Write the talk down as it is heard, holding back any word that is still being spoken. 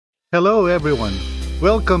Hello, everyone.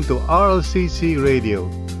 Welcome to RLCC Radio,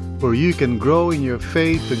 where you can grow in your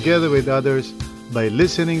faith together with others by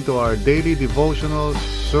listening to our daily devotionals,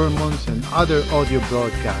 sermons, and other audio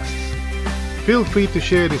broadcasts. Feel free to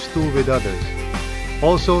share this tool with others.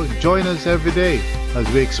 Also, join us every day as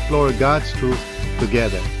we explore God's truth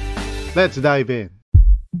together. Let's dive in.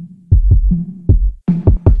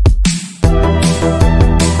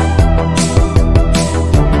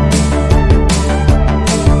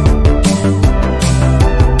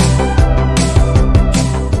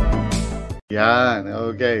 Yan,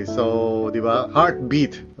 okay. So, di ba?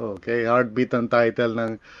 Heartbeat. Okay, Heartbeat ang title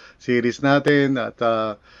ng series natin at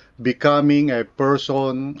Becoming a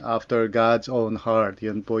Person After God's Own Heart.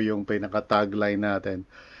 Yun po yung pinaka-tagline natin.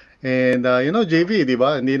 And, JV, di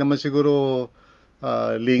ba? Hindi naman siguro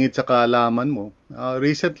lingid sa kaalaman mo.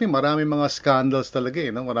 Recently, marami mga scandals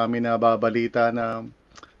talaga no? Marami na babalita na,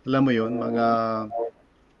 alam mo yun,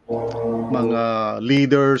 mga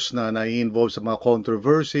leaders na nai-involve sa mga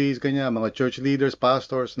controversies, kanya, mga church leaders,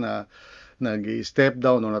 pastors na nag-step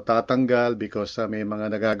down o natatanggal because may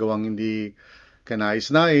mga nagagawang hindi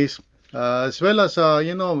kanais-nais. As well as,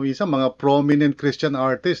 isang mga prominent Christian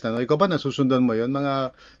artists. Ikaw ba nasusundan mo yon?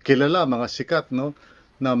 Mga kilala, mga sikat, no?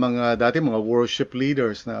 Na mga dati mga worship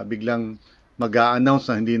leaders na biglang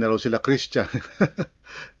mag-a-announce na hindi na raw sila Christian.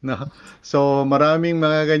 No? So maraming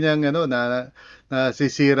mga ganyang na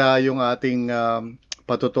nasisira yung ating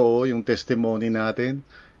patotoo, yung testimony natin,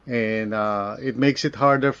 and it makes it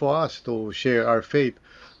harder for us to share our faith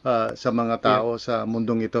sa mga tao sa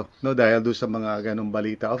mundong ito, no, dahil doon sa mga ganung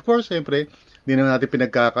balita. Of course, siyempre, hindi naman natin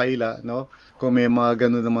pinagkakaila, no, kung may mga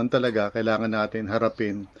ganun naman talaga, kailangan natin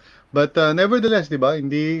harapin. But nevertheless, di ba,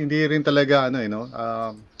 hindi rin talaga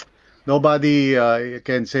nobody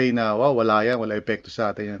can say na wow, wala epekto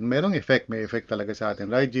sa atin yan. May effect talaga sa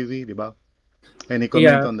atin, right, GV, di ba? Any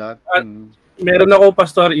comment on that? At meron ako,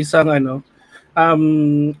 pastor, isang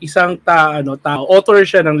tao, author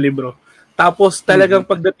siya ng libro. Tapos talagang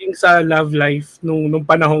pagdating sa love life nung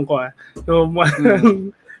panahon ko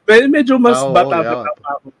medyo mas bata pa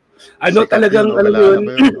ako. Talagang alam mo yun.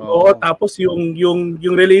 Oo, tapos yung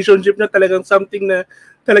relationship na talagang something na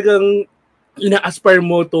talagang ina-aspire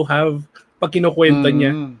mo to have pag kinukwento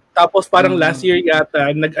niya. Tapos parang last year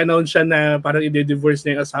yata, nag-announce siya na parang i-divorce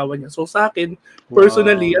na yung asawa niya. So sa akin,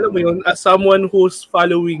 personally, alam mo yun, as someone who's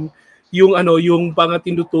following yung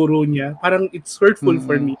tinuturo niya, parang it's hurtful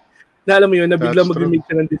for me. Na alam mo yun, na biglang mag-make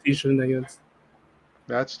siya ng decision na yun.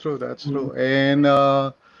 That's true. And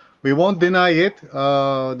we won't deny it.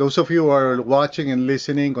 Those of you who are watching and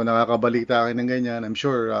listening, kung nakakabalita kayo ng ganyan, I'm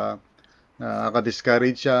sure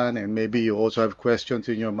nakaka-discourage yan, and maybe you also have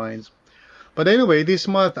questions in your minds. But anyway,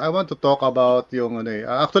 this month, I want to talk about yung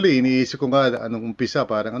actually, iniisip ko nga anong umpisa,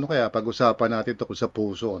 parang kaya pag-usapan natin ito sa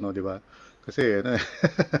puso, di ba? Kasi,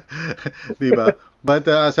 di ba? But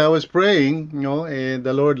as I was praying, and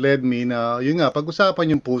the Lord led me na, yun nga,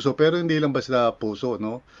 pag-usapan yung puso, pero hindi lang basta puso,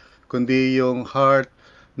 no? Kundi yung heart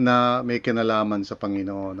na may kinalaman sa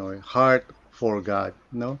Panginoon, no? Heart for God,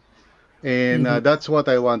 no? And that's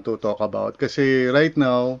what I want to talk about. Kasi right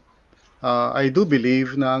now, I do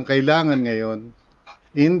believe na ang kailangan ngayon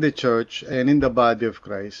in the church and in the body of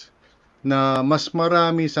Christ na mas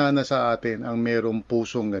marami sana sa atin ang merong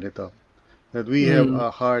pusong ganito. That we have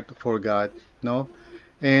a heart for God, no?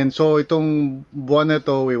 And so itong buwan na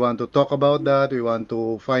to, we want to talk about that. We want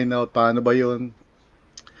to find out paano ba yun.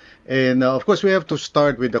 And of course, we have to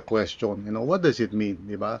start with the question, what does it mean,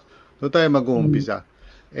 di ba? So tayo mag-uumpisa.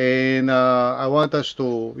 And I want us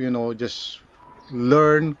to, just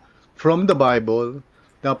learn from the Bible.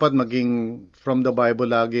 Dapat maging from the Bible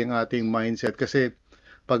lagi ang ating mindset. Kasi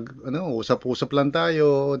pag usap-usap lang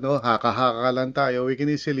tayo, haka-haka lang tayo, we can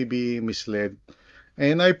easily be misled.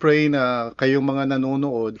 And I pray na kayong mga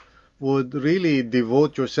nanonood would really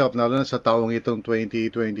devote yourself, lalo na sa taong itong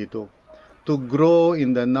 2022, to grow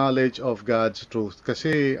in the knowledge of God's truth.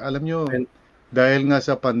 Kasi alam nyo, dahil nga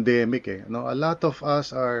sa pandemic, a lot of us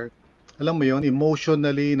are, alam mo yon,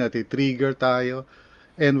 emotionally nati-trigger tayo.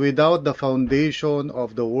 And without the foundation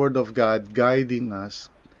of the Word of God guiding us,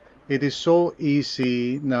 it is so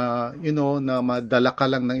easy na, na madala ka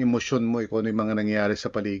lang ng emosyon mo kung ano yung mga nangyayari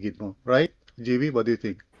sa paligid mo. Right? JV, what do you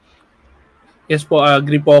think? Yes po,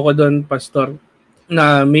 agree po ako doon, Pastor.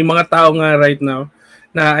 Na may mga tao nga right now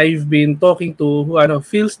na I've been talking to who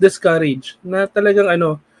feels discouraged. Na talagang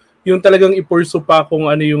yung talagang i-pursue pa kung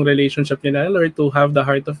ano yung relationship nila, or to have the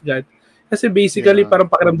heart of God. Kasi basically, parang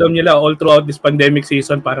pakiramdam nila all throughout this pandemic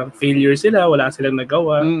season, parang failure sila, wala silang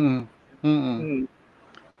nagawa.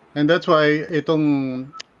 And that's why itong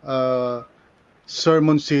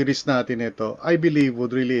sermon series natin ito, I believe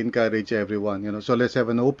would really encourage everyone, So let's have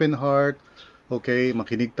an open heart, okay?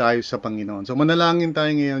 Makinig tayo sa Panginoon. So manalangin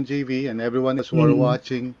tayo ngayon, JV, and everyone else who are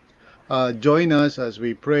watching. Join us as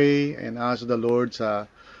we pray and ask the Lord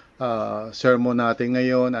sa sermon natin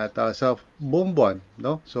ngayon at sa buong buwan,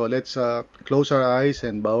 no? So let's close our eyes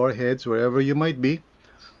and bow our heads wherever you might be.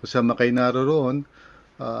 Kasama kayo naroon.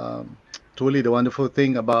 Truly the wonderful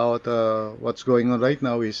thing about what's going on right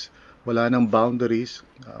now is wala nang boundaries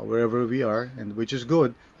wherever we are, and which is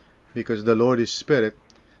good because the Lord is Spirit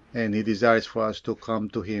and He desires for us to come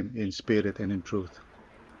to Him in spirit and in truth.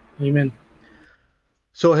 Amen.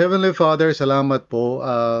 So Heavenly Father, salamat po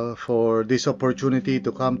for this opportunity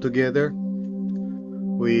to come together.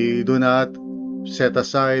 We do not set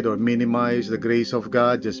aside or minimize the grace of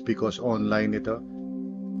God just because online ito.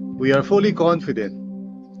 We are fully confident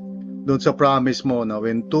doon sa promise mo na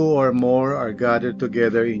when two or more are gathered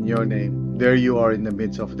together in your name, there you are in the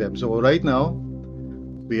midst of them. So right now,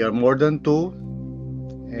 we are more than two,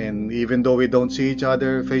 and even though we don't see each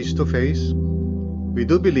other face to face, we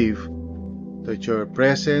do believe that your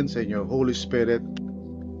presence and your Holy Spirit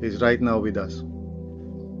is right now with us.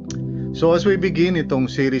 So as we begin itong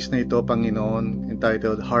series na ito, Panginoon,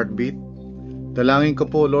 entitled Heartbeat, dalangin ko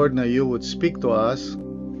po, Lord, na you would speak to us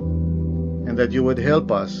and that you would help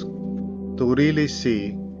us to really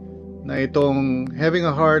see na itong having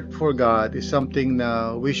a heart for God is something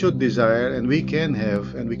na we should desire and we can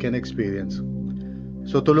have and we can experience.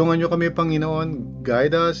 So tulungan nyo kami, Panginoon,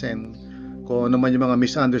 guide us, and kung ano man yung mga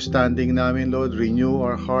misunderstanding namin, Lord, renew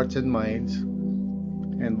our hearts and minds,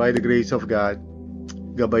 and by the grace of God,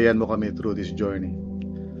 gabayan mo kami through this journey.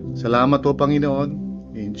 Salamat po, Panginoon,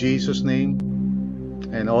 in Jesus' name,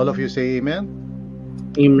 and all of you say amen?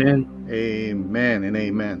 Amen. Amen and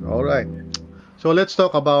amen. All right. So let's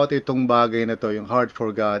talk about itong bagay na to, yung heart for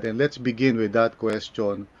God, and let's begin with that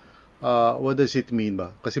question. What does it mean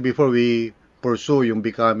ba? Kasi before we pursue yung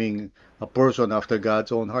becoming a person after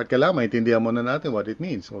God's own heart, kailangan maintindihan muna natin what it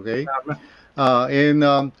means, okay? And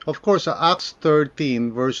of course, sa Acts 13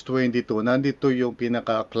 verse 22, nandito yung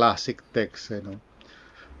pinaka-classic text,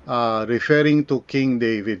 referring to King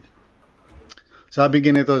David. Sabi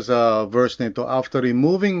ganito sa verse nito, after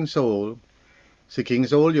removing Saul, si King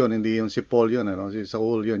Saul yun, hindi yung si Paul yun, si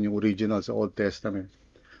Saul yun, yung original sa Old Testament.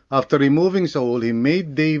 After removing Saul, he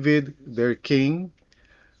made David their king,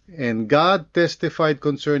 and God testified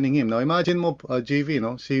concerning him. Now imagine mo, GV,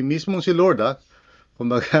 si mismong si Lord,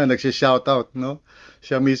 kumbaga nagsishout out,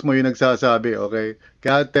 siya mismo yung nagsasabi, okay?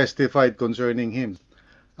 God testified concerning him.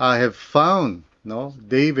 I have found,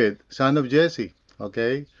 David, son of Jesse,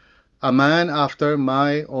 okay? A man after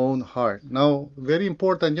my own heart. Now, very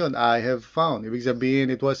important yun. I have found. Ibig sabihin,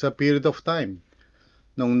 it was a period of time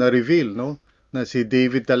nung na-reveal, na si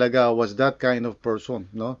David talaga was that kind of person,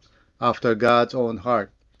 after God's own heart.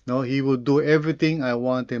 He would do everything I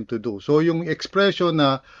want him to do. So, yung expression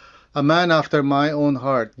na a man after my own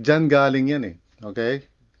heart, dyan galing yan okay?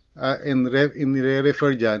 In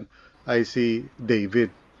re-refer dyan, I see David.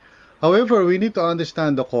 However, we need to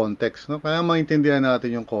understand the context. Kaya maintindihan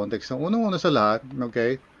natin yung context. Unang-una sa lahat,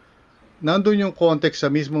 okay, nandun yung context sa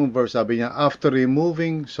mismong verse, sabi niya, after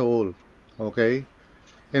removing Saul. Okay?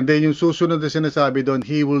 And then yung susunod na sinasabi doon,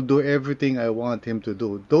 he will do everything I want him to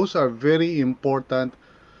do. Those are very important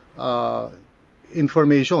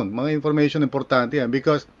information. Mga information importante yan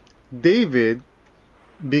because David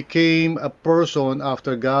became a person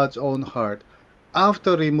after God's own heart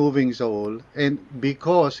after removing Saul, and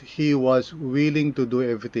because he was willing to do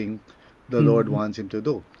everything the Lord wants him to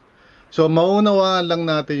do. So maunawaan lang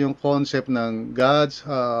natin yung concept ng God's,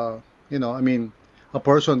 a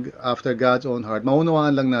person after God's own heart.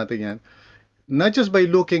 Maunawaan lang natin yan, not just by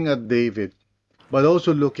looking at David, but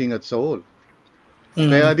also looking at Saul.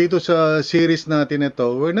 Kaya dito sa series natin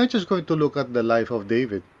ito, we're not just going to look at the life of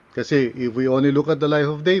David. Kasi if we only look at the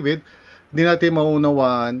life of David, di natin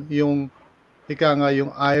maunawaan yung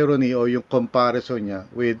yung irony o yung comparison niya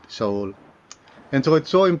with Saul. And so it's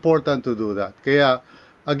so important to do that. Kaya,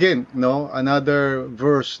 again, another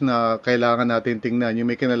verse na kailangan natin tingnan, yung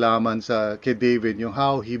may kinalaman sa kay David, yung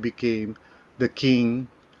how he became the king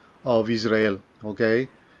of Israel. Okay?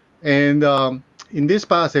 And in this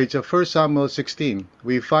passage of 1 Samuel 16,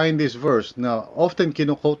 we find this verse na often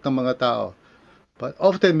kinukote ng mga tao, but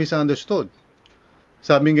often misunderstood.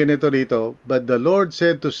 Sabi ganito dito, but the Lord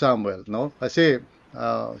said to Samuel, kasi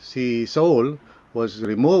si Saul was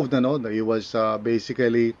removed, he was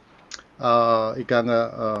basically, parang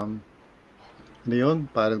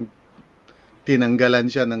tinanggalan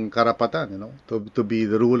siya ng karapatan, to be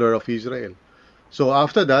the ruler of Israel. So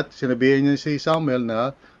after that, sinabihan niya si Samuel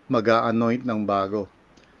na mag-a-anoint ng bago.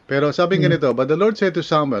 Pero sabi ganito, but the Lord said to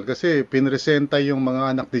Samuel, kasi pinresenta yung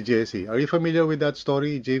mga anak ni Jesse. Are you familiar with that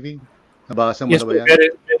story, JV? Nabasa mo Yes na ba po, yan? very,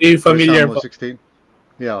 very 1 familiar Samuel po.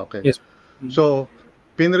 16? Yeah, okay. Yes. So,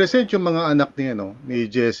 pinresent yung mga anak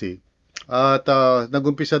ni Jesse. At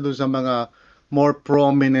nagumpisa dun sa mga more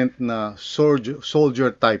prominent na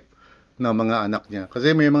soldier type na mga anak niya.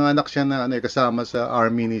 Kasi may mga anak siya na kasama sa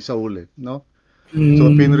army ni Saul, no?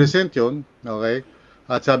 So, pinresent yun, okay?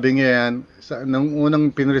 At sabi niya yan, nung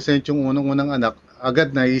unang pinresent yung unang anak,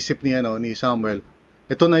 agad naisip niya, ni Samuel,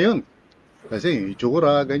 ito na yun. Kasi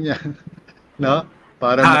itsura, ganyan. No?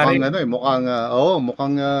 Parang mukhang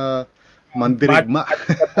mukhang mandirigma.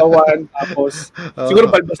 Katawan, tapos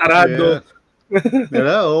siguro balbasarado. Yeah.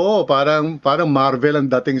 Diba? Oo, parang Marvel ang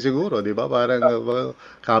dating siguro, 'di ba? Parang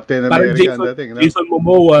Captain America ang dating, no? Jason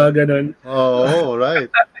Momoa, ganun. Oo, right.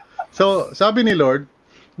 So, sabi ni Lord,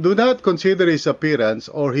 do not consider his appearance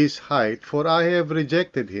or his height, for I have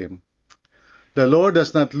rejected him. The Lord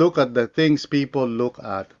does not look at the things people look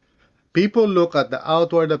at. People look at the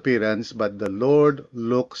outward appearance, but the Lord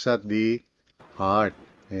looks at the heart.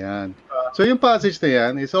 Ayan. So yung passage na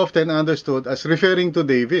yan is often understood as referring to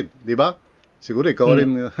David, di ba? Siguro ikaw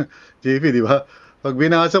rin, JV, di ba? Pag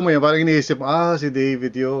binasa mo yan, parang iniisip mo, si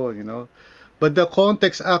David yun, But the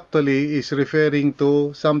context actually is referring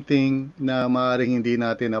to something na maaaring hindi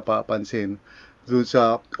natin napapansin dun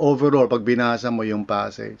sa overall pag binasa mo yung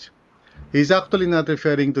passage. He's actually not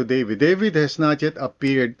referring to David. David has not yet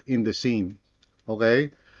appeared in the scene.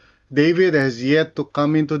 Okay? David has yet to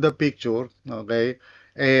come into the picture. Okay?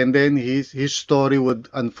 And then his story would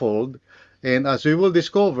unfold. And as we will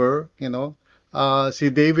discover, si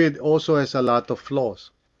David also has a lot of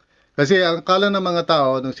flaws. Kasi ang akala ng mga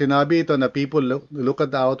tao, nung sinabi ito na people look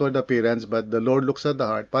at the outward appearance but the Lord looks at the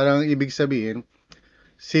heart, parang ibig sabihin,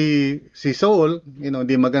 si Saul,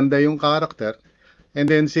 di maganda yung character, and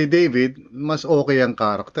then si David, mas okay ang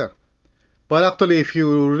character. But actually, if you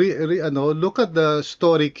look at the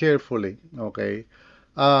story carefully, okay,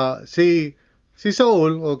 si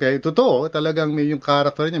Saul, okay, totoo, talagang yung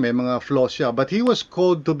character niya, may mga flaws siya, but he was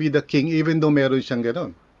called to be the king even though meron siyang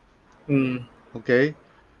ganun. Okay?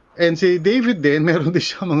 And si David din, meron din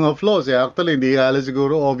siya mga flaws. Actually, hindi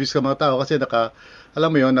siguro obvious sa mga tao kasi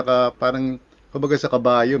alam mo yun, parang, kumbaga sa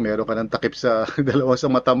kabayo, meron ka ng takip sa dalawa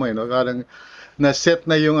sa mata mo, parang na-set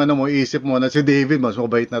na yung isip mo na si David, mas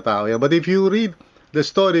mabait na tao yan. But if you read the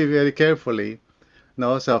story very carefully,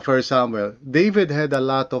 sa 1 Samuel, David had a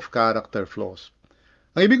lot of character flaws.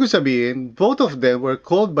 Ang ibig ko sabihin, both of them were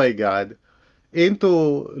called by God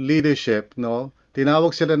into leadership,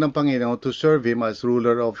 tinawag sila ng Panginoon to serve Him as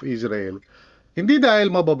ruler of Israel. Hindi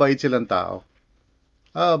dahil mababait silang tao.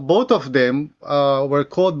 Both of them were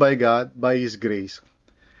called by God by His grace.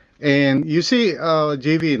 And you see,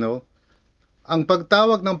 JV, ang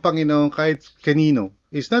pagtawag ng Panginoon kahit kanino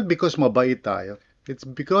is not because mabait tayo. It's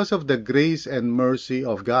because of the grace and mercy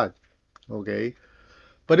of God. Okay?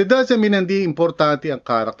 But it doesn't mean hindi importante ang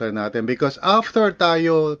character natin because after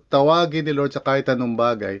tayo tawagin ni Lord sa kahit anong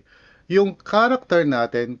bagay, yung character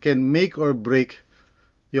natin can make or break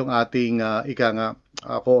yung ating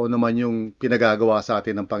kung ano man yung pinagagawa sa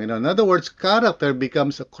atin ng Panginoon. In other words, character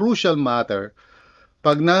becomes a crucial matter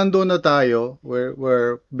pag nandoon na tayo,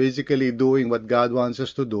 we're basically doing what God wants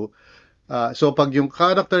us to do. So pag yung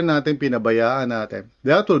character natin pinabayaan natin,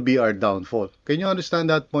 that will be our downfall. Can you understand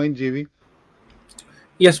that point, JV?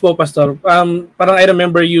 Yes po, Pastor. Parang I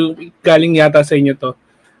remember you, galing yata sa inyo to.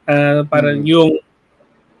 Parang yung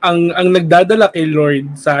ang nagdadala kay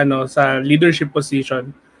Lord sa sa leadership position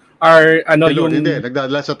are Lord, hindi,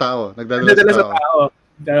 nagdadala sa tao. Nagdadala sa tao.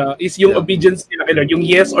 Is yung obedience nila kay Lord, yung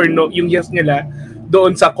yes or no, yung yes nila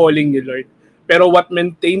doon sa calling ni Lord. Pero what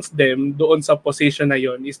maintains them doon sa position na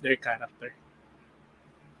yon is their character.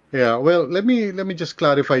 Yeah, well, let me just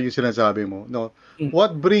clarify yung sinasabi mo.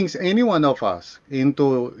 What brings any one of us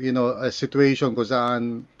into, a situation kung saan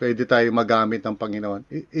pwede tayo magamit ng Panginoon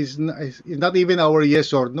is not even our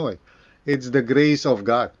yes or no. It's the grace of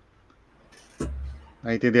God.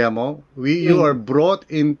 Naintindihan mo? You are brought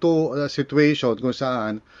into a situation kung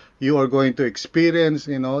saan you are going to experience,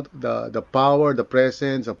 the power, the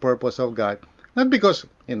presence, the purpose of God. Not because,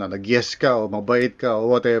 nag-yes ka o mabait ka o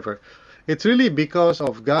whatever. It's really because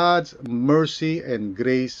of God's mercy and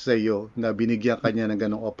grace sa iyo na binigyan kanya ng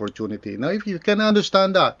ganong opportunity. Now, if you can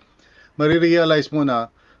understand that, marirealize mo na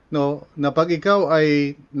pag ikaw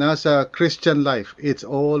ay nasa Christian life, it's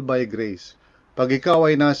all by grace. Pag ikaw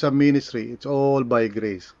ay nasa ministry, it's all by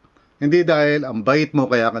grace. Hindi dahil ang bait mo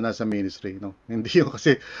kaya ka nasa ministry, Hindi yun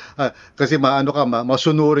kasi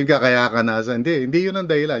masunurin ka kaya ka nasa. Hindi yun ang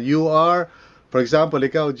dahilan. You are For example,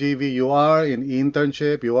 ikaw, GV, you are in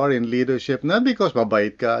internship, you are in leadership, not because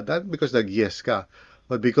mabait ka, not because nag-yes ka,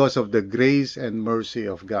 but because of the grace and mercy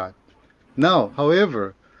of God. Now,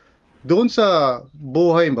 however, doon sa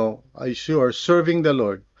buhay mo, as you are serving the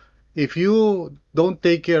Lord, if you don't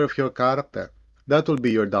take care of your character, that will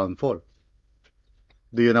be your downfall.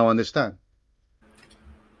 Do you now understand?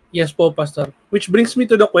 Yes po, Pastor. Which brings me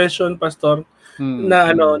to the question, Pastor,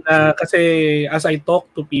 na na kasi as I talk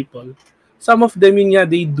to people, some of them yun nga,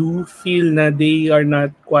 they do feel na they are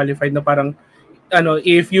not qualified, na parang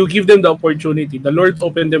if you give them the opportunity, the Lord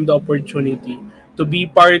opened them the opportunity to be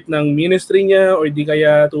part ng ministry niya or di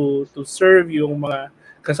kaya to serve yung mga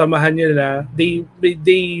kasamahan nila, they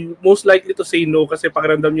most likely to say no kasi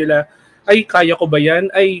pakiramdam nila, ay kaya ko ba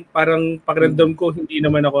yan? Ay parang pakiramdam ko hindi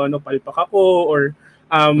naman ako palpak ako, or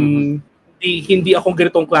hindi ako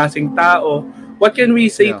ganitong klaseng tao. What can we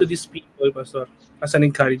say to these people, Pastor, as an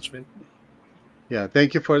encouragement? Yeah,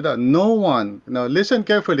 thank you for that. No one, now listen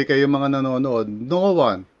carefully kayo mga nanonood, no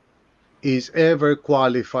one is ever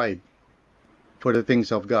qualified for the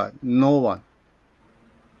things of God. No one.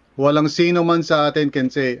 Walang sino man sa atin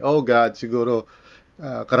can say, oh God, siguro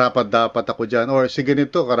karapat dapat ako dyan, or si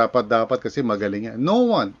ganito karapat dapat kasi magaling yan. No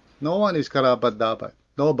one is karapat dapat.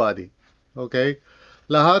 Nobody. Okay?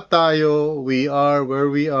 Lahat tayo, we are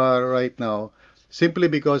where we are right now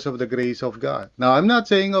simply because of the grace of God. Now, I'm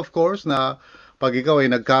not saying, of course, na pag ikaw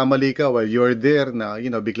ay nagkamali ka while you're there na,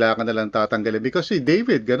 bigla ka na lang tatanggalin. Because si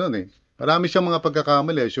David, ganun eh. Marami siyang mga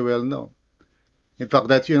pagkakamali, as you well know. In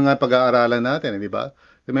fact, that's yung nga pag-aaralan natin, di ba?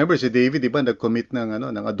 Remember, si David, di ba, nag-commit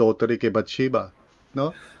ng adultery kay Bathsheba,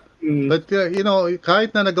 no? But,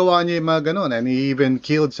 kahit na nagawa niya yung mga ganun, and he even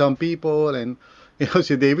killed some people, and,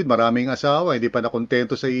 si David, maraming asawa, hindi pa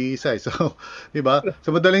nakontento sa isa. So, di ba?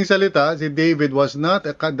 Sa madaling salita, si David was not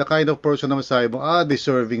the kind of person na masabi mo,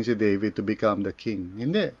 deserving si David to become the king.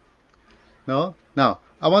 Hindi. No? Now,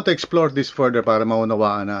 I want to explore this further para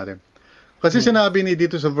maunawaan natin. Kasi sinabi ni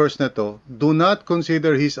dito sa verse na to, do not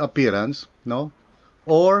consider his appearance, no?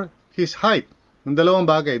 Or his height. Yung dalawang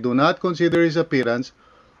bagay, do not consider his appearance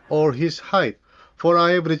or his height. For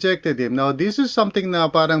I have rejected him. Now, this is something na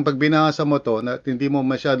parang pag binasa mo to, na hindi mo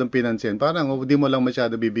masyadong pinansin, parang hindi mo lang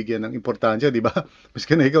masyadong bibigyan ng importansya, di ba?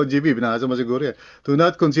 Maski na ikaw, GB, binasa mo siguro yan. Do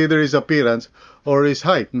not consider his appearance or his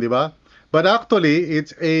height, di ba? But actually,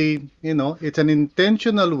 it's an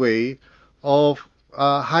intentional way of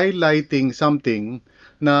highlighting something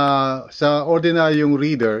na sa ordinaryong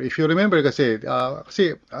reader. If you remember kasi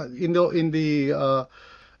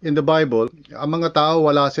in the Bible, ang mga tao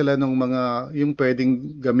wala sila ng mga yung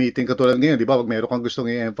pwedeng gamitin katulad ngayon, di ba? Pag meron kang gustong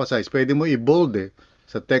i-emphasize, pwede mo i-bold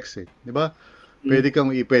sa text di ba?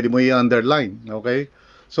 Pwede mo i-underline, okay?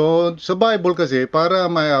 So sa Bible kasi para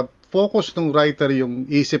ma-focus ng writer yung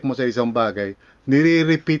isip mo sa isang bagay,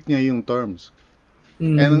 nire-repeat niya yung terms.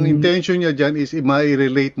 And ang intention niya diyan is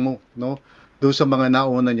i-relate mo, no? Doon sa mga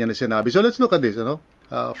nauna niya na sinabi. So let's look at this, 1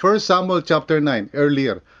 Samuel chapter 9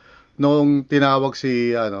 earlier. Nung tinawag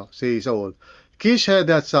si Saul. Kish had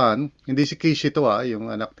a son, hindi si Kish ito yung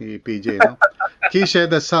anak ni PJ, no? Kish had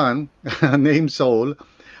a son named Saul,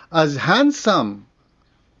 as handsome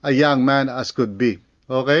a young man as could be.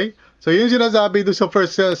 Okay? So yun sinasabi doon sa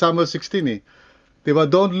 1 Samuel 16 Diba?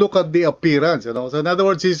 Don't look at the appearance, So in other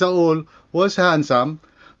words, si Saul was handsome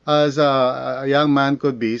as a young man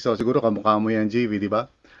could be. So siguro kamukha mo yan, GV, diba?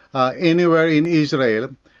 Anywhere in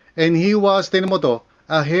Israel. And he was, tinan mo to,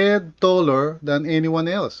 a head taller than anyone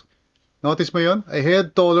else. Notice mo yun? A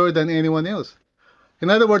head taller than anyone else. In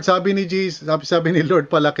other words, sabi ni Jesus, sabi ni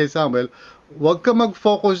Lord pala kay Samuel, huwag ka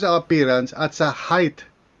mag-focus sa appearance at sa height.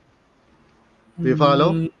 Do you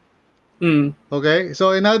follow? Okay?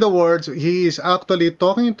 So in other words, he is actually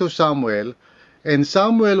talking to Samuel, and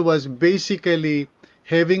Samuel was basically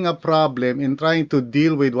having a problem in trying to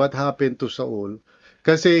deal with what happened to Saul.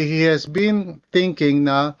 Kasi he has been thinking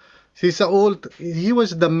na si Saul, he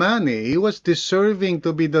was the man He was deserving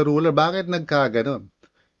to be the ruler. Bakit nagkaganon?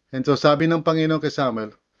 And so sabi ng Panginoon kay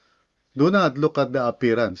Samuel, do not look at the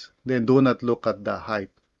appearance, then do not look at the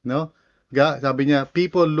height. No? Sabi niya,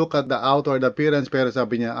 people look at the outward appearance, pero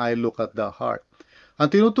sabi niya, I look at the heart.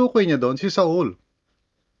 Ang tinutukoy niya doon, si Saul.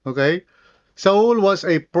 Okay? Saul was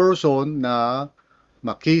a person na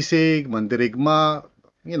makisig, mandirigma,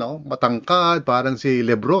 matangkad, parang si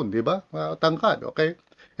Lebron, di ba? Matangkad, okay?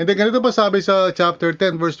 And then ganito pa sabi sa chapter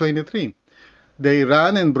 10 verse 23. They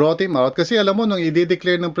ran and brought him out. Kasi alam mo, nung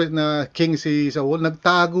i-declare na king si Saul,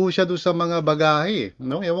 nagtago siya doon sa mga bagahe.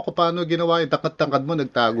 No? Ewan ko paano ginawa. Tangkad-tangkad mo,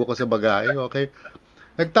 nagtago ka sa bagahe. Okay?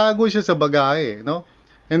 Nagtago siya sa bagahe. No?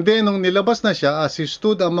 And then, nung nilabas na siya, as he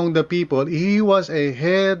stood among the people, he was a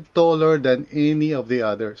head taller than any of the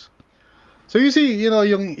others. So you see,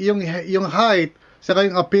 yung height sa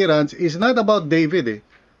kanyang appearance is not about David eh.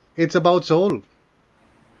 It's about Saul.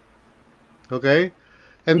 Okay?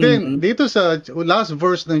 And then, dito sa last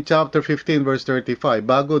verse ng chapter 15, verse 35,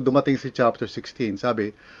 bago dumating si chapter 16,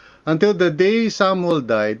 sabi, until the day Samuel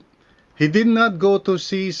died, he did not go to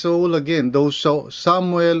see Saul again, though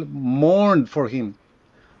Samuel mourned for him.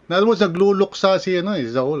 In other words, nagluluksa si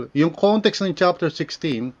Saul. Yung context ng chapter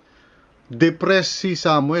 16, depressed si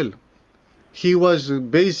Samuel. He was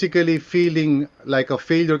basically feeling like a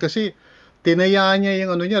failure kasi tinayaan niya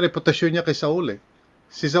yung reputasyon niya kay Saul eh.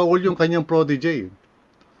 Si Saul yung kanyang protege.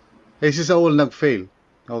 Si Saul nag-fail.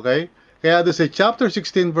 Okay? Kaya doon sa chapter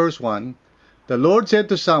 16 verse 1, the Lord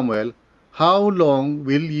said to Samuel, how long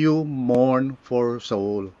will you mourn for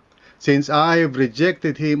Saul? Since I have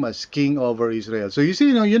rejected him as king over Israel. So you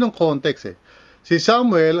see, yun ang context eh. Si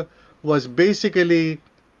Samuel was basically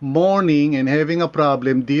mourning and having a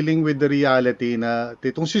problem dealing with the reality na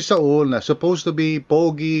itong si Saul na supposed to be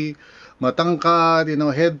pogi, matangkad,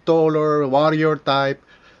 head taller, warrior type,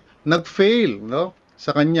 nag-fail,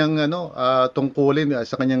 sa kanyang tungkulin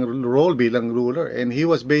sa kanyang role bilang ruler, and he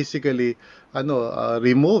was basically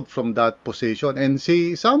removed from that position. And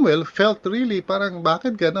si Samuel felt really parang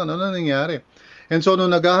bakit gano'n, ano nangyari? And so nung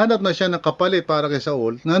naghahanap na siya ng kapalit para kay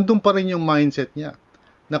Saul, nandun pa rin yung mindset niya.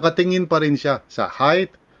 Nakatingin pa rin siya sa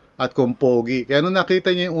height at kung pogi. Kaya nung nakita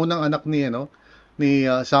niya yung unang anak ni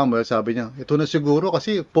Samuel, sabi niya, ito na siguro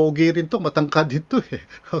kasi pogi rin to, matangkad dito eh.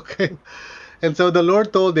 Okay? And so the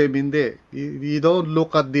Lord told him, hindi, you don't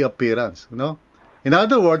look at the appearance, In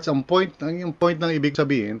other words, yung point ng ibig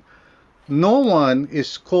sabihin, no one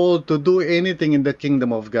is called to do anything in the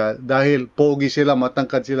kingdom of God dahil pogi sila,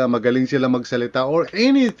 matangkad sila, magaling sila magsalita, or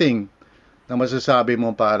anything na masasabi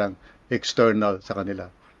mo parang external sa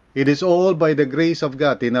kanila. It is all by the grace of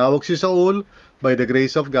God. Tinawag si Saul by the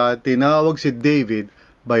grace of God. Tinawag si David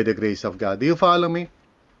by the grace of God. Do you follow me?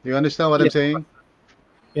 Do you understand what I'm saying?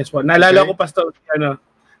 Yes po. Naalala ko, Pastor,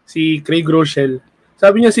 si Craig Rochelle.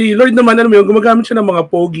 Sabi niya, si Lord naman, gumagamit siya ng mga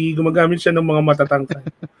pogi, gumagamit siya ng mga matatangkad.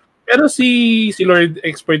 Pero si Lord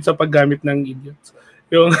expert sa paggamit ng idiots.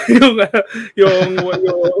 Yung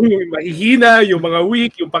mahihina, yung mga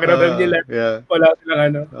weak, yung pakiramdam nila, wala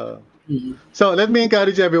silang So, let me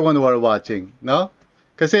encourage everyone who are watching,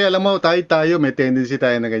 Kasi alam mo, tayo may tendency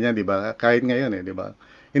tayo na ganyan, di ba? Kahit ngayon di ba?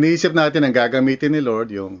 Iniisip natin ang gagamitin ni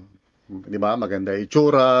Lord, yung di ba, maganda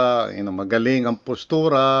itsura, magaling ang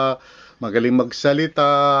postura, magaling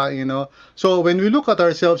magsalita, So, when we look at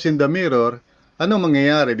ourselves in the mirror, ano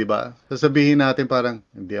mangyayari, di ba? Sasabihin natin parang,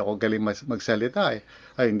 hindi ako galing magsalita eh.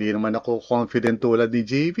 Ay, hindi naman ako confident tulad ni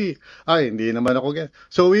JV. Ay, hindi naman ako ganyan.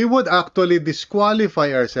 So, we would actually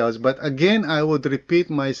disqualify ourselves. But again, I would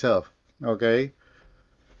repeat myself. Okay?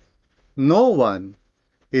 No one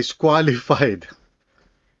is qualified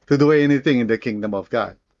to do anything in the kingdom of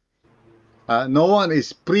God. No one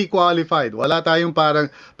is pre-qualified. Wala tayong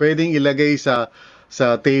parang pwedeng ilagay sa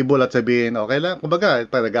table at sabihin, okay lang, kumbaga,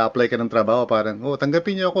 nag-a-apply ka ng trabaho, parang,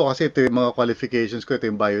 tanggapin niyo ako kasi ito yung mga qualifications ko,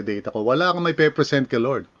 ito yung biodata ko. Wala kang may pe-present kay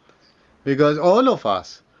Lord. Because all of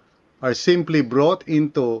us are simply brought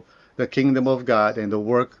into the kingdom of God and the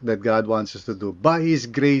work that God wants us to do by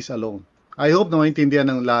His grace alone. I hope na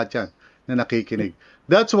maintindihan ng lahat yan na nakikinig.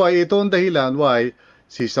 That's why ito ang dahilan why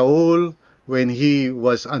si Saul, when he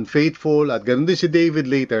was unfaithful, at ganun din si David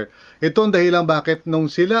later, ito ang dahilan bakit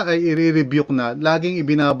nung sila ay i-rebuke na, laging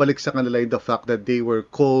ibinabalik sa kanila the fact that they were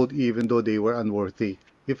called even though they were unworthy.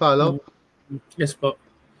 You follow? Yes po.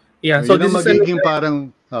 Yeah, so this is magiging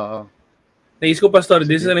parang, naisip ko, Pastor,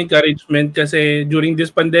 this is an encouragement kasi during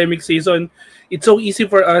this pandemic season, it's so easy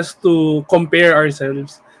for us to compare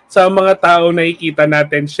ourselves sa mga tao na nakikita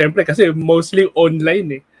natin. Siyempre, kasi mostly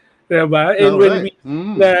online eh. Diba? And when we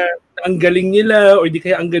ang galing nila o di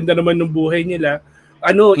kaya ang ganda naman ng buhay nila,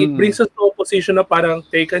 it brings us to a position na parang,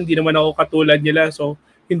 teka, hindi naman ako katulad nila, so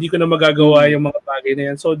hindi ko na magagawa yung mga bagay na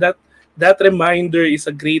yan. So that reminder is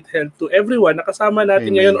a great help to everyone na kasama natin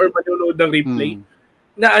ngayon or manonood ng replay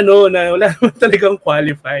na wala naman talagang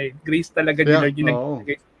qualified. Grace talaga nila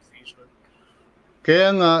ginagay sa position. Kaya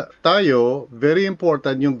nga tayo, very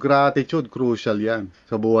important yung gratitude, crucial yan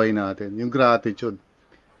sa buhay natin, yung gratitude.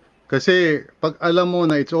 Kasi pag alam mo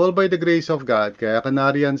na it's all by the grace of God, kaya ka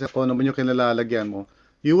nariyan sa kung naman yung kinalalagyan mo,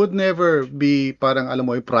 you would never be parang alam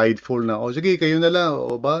mo prideful na, sige kayo na lang,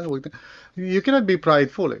 you cannot be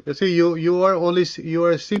prideful kasi you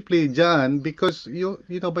are simply dyan because you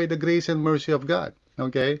know by the grace and mercy of God.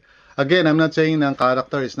 Okay? Again, I'm not saying na ang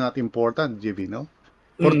character is not important, JV, no?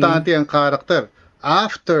 Importante ang character.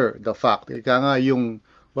 after the fact. Ika nga yung,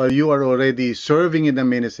 while you are already serving in the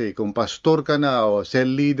ministry, kung pastor ka na o cell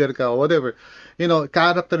leader ka o whatever, you know,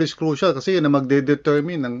 character is crucial kasi yun na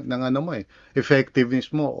magde-determine ng ano mo effectiveness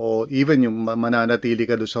mo o even yung mananatili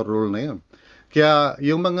ka doon sa role na yun. Kaya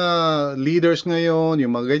yung mga leaders ngayon,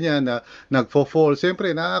 yung mga ganyan na nagfo-fall,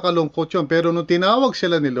 siyempre nakakalungkot yun. Pero nung tinawag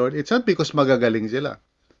sila ni Lord, it's not because magagaling sila.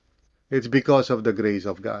 It's because of the grace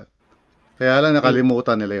of God. Kaya lang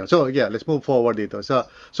nakalimutan nila yun. So yeah, let's move forward dito. So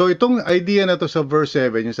itong idea na to sa verse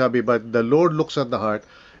 7, yung sabi, but the Lord looks at the heart,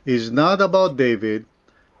 is not about David,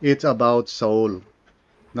 it's about Saul.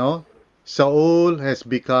 No? Saul has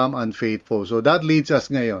become unfaithful. So that leads us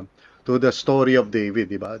ngayon to the story of David,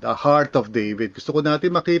 di ba? The heart of David. Gusto ko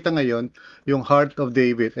natin makita ngayon yung heart of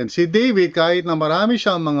David. And si David, kahit na marami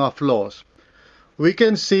siyang mga flaws, we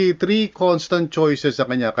can see three constant choices sa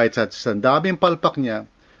kanya. Kahit sa daming palpak niya,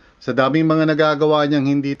 sa daming mga nagagawa niyang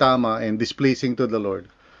hindi tama and displeasing to the Lord,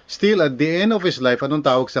 still at the end of his life, anong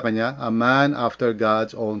tawag sa kanya? A man after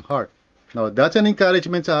God's own heart. Now, that's an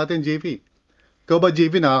encouragement sa atin, JV. Ikaw ba,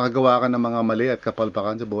 JV, nakakagawa ka ng mga mali at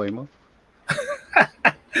kapalpakan sa buhay mo?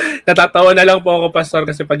 Natatawa na lang po ako, Pastor,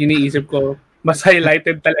 kasi pag iniisip ko, mas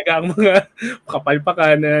highlighted talaga ang mga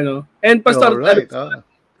kapalpakan na, no? And Pastor, right.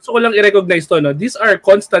 gusto ko lang i-recognize to, no? These are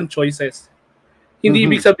constant choices. Hindi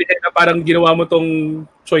ibig sabihin na parang ginawa mo tong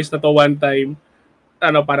choice na to one time,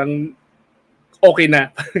 parang okay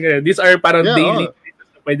na. These are parang daily choices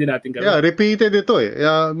na pwede natin gawin. Yeah, repeated ito eh.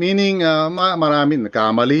 Meaning, marami,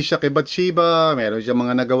 nagkamali siya kay Bathsheba, meron siya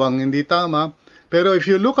mga nagawang hindi tama. Pero if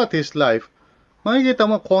you look at his life, makikita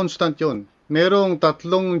mo constant yun. Merong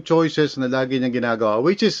tatlong choices na lagi niyang ginagawa,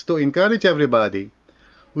 which is to encourage everybody.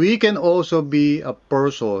 We can also be a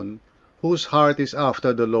person whose heart is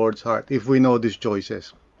after the Lord's heart if we know these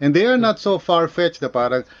choices. And they are not so far-fetched na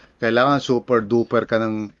parang kailangan super-duper ka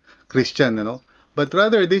ng Christian, no? But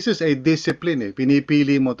rather, this is a discipline eh.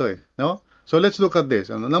 Pinipili mo to eh. No? So let's look at this.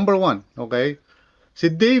 Number one, okay? Si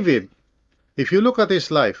David, if you look at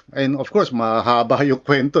his life, and of course, mahaba yung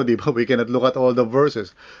kwento, di ba? We cannot look at all the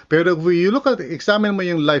verses. Pero if you look at, examine mo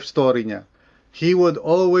yung life story niya, he would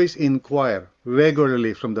always inquire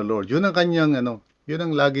regularly from the Lord. Yun ang kanyang, yun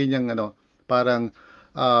ang lagi niyang, parang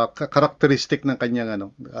characteristic ng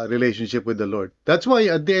kanyang, relationship with the Lord. That's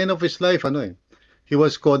why at the end of his life, he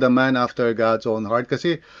was called a man after God's own heart.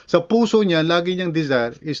 Kasi sa puso niya, lagi niyang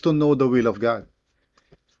desire is to know the will of God.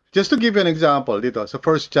 Just to give you an example dito, sa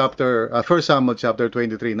 1 Samuel chapter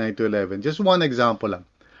 23, 9-11, just one example lang.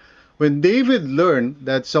 When David learned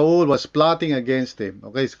that Saul was plotting against him,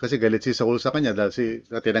 okay, kasi galit si Saul sa kanya dahil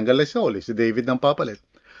tinanggal si Saul, si David ng papalit.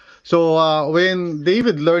 So when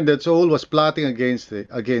David learned that Saul was plotting against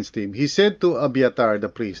him, he said to Abiathar the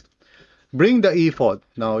priest, bring the ephod.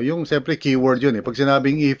 Now, yung siyempre keyword yun eh. Pag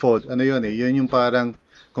sinabing ephod, yun eh, yun yung parang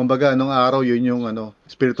kumbaga, anong araw, yun yung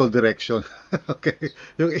spiritual direction. Okay?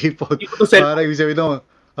 Yung ephod. Para ibig sabihin,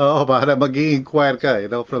 para mag-i-inquire ka,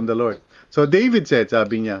 from the Lord. So David said,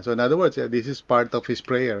 sabi niya, so in other words, this is part of his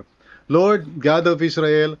prayer. Lord, God of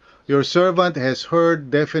Israel, your servant has heard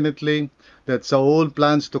definitely that Saul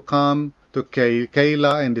plans to come to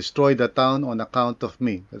Keilah and destroy the town on account of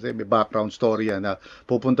me. Kasi may background story yan na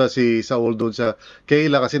pupunta si Saul doon sa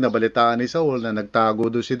Keilah kasi nabalitaan ni Saul na nagtago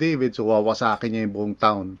doon si David, so wawasakin niya yung buong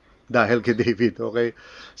town dahil kay David. Okay?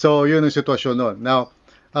 So yun ang sitwasyon nun. Now,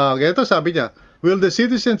 ganito sabi niya, will the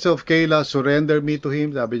citizens of Keilah surrender me to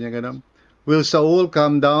him? Sabi niya ganun. Will Saul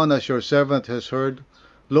come down as your servant has heard?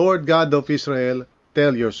 Lord God of Israel,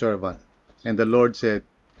 tell your servant. And the Lord said,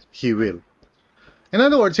 he will. In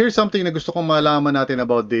other words, here's something na gusto kong malaman natin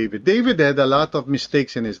about David. David had a lot of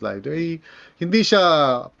mistakes in his life. Hindi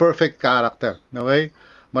siya perfect character. Okay?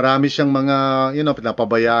 Marami siyang mga,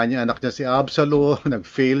 napabayaan niya, anak niya si Absalom,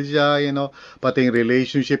 nag-fail siya, pati yung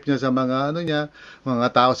relationship niya sa mga, mga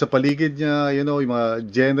tao sa paligid niya, yung mga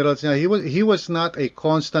generals niya. He was not a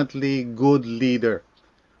constantly good leader.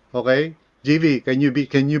 Okay? JV, can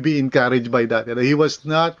you be encouraged by that? He was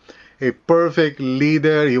not a perfect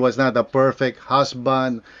leader. He was not a perfect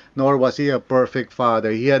husband, nor was he a perfect father.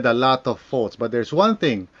 He had a lot of faults. But there's one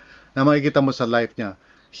thing na makikita mo sa life niya.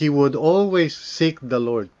 He would always seek the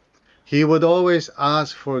Lord. He would always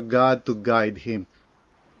ask for God to guide him.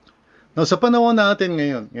 Now, sa panahon natin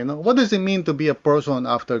ngayon, what does it mean to be a person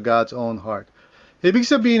after God's own heart? Ibig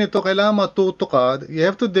sabihin ito, kailangan matuto ka. You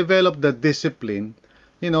have to develop the discipline,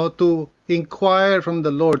 to inquire from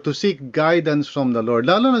the Lord, to seek guidance from the Lord,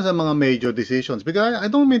 lalo na sa mga major decisions. Because I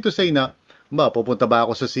don't mean to say na, pupunta ba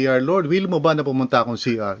ako sa CR? Lord, will mo ba na pumunta akong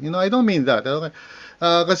CR? I don't mean that. Okay?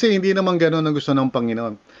 Kasi hindi naman ganun ang gusto ng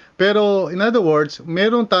Panginoon. Pero in other words,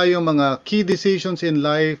 meron tayong mga key decisions in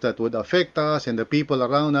life that would affect us and the people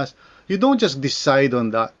around us. You don't just decide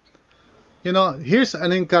on that. You know, here's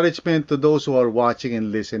an encouragement to those who are watching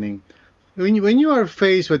and listening. When you are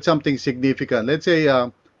faced with something significant, let's say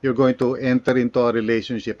you're going to enter into a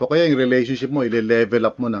relationship, o kaya yung relationship mo, ile-level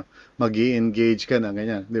up mo na, mag-i-engage ka na,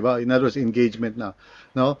 ganyan, di ba? In other words, engagement na,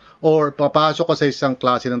 no? Or papasok ka sa isang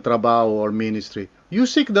klase ng trabaho or ministry. You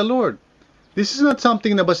seek the Lord. This is not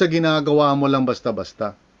something na basta ginagawa mo lang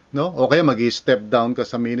basta-basta. No? O kaya mag-i-step down ka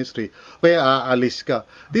sa ministry. O kaya aalis ka.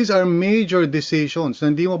 These are major decisions.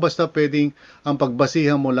 Hindi mo basta pwedeng ang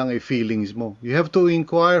pagbasihan mo lang ay feelings mo. You have to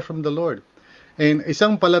inquire from the Lord. And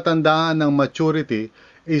isang palatandaan ng maturity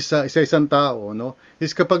is isang tao, no,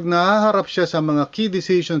 is kapag nahaharap siya sa mga key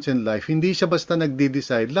decisions in life, hindi siya basta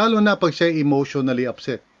nagde-decide, lalo na pag siya emotionally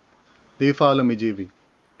upset. Do you follow me, JV?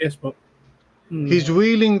 Yes po. He's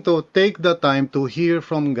willing to take the time to hear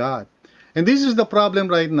from God. And this is the problem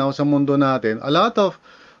right now sa mundo natin. A lot of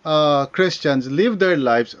Christians live their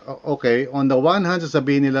lives, okay, on the one hand,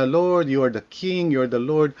 sasabihin nila, Lord, you are the King, you are the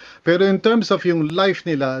Lord. Pero in terms of yung life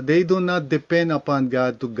nila, they do not depend upon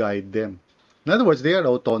God to guide them. In other words, they are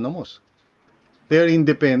autonomous. They are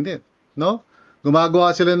independent, no?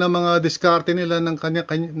 Gumagawa sila ng mga diskarte nila ng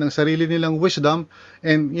ng sarili nilang wisdom,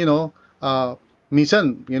 and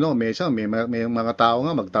minsan, may mga tao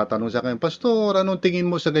nga magtatanong sa akin, Pastor, anong tingin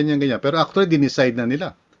mo sa ganyan-ganyan? Pero actually, dinicide na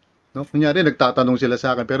nila. No? Kunyari, nagtatanong sila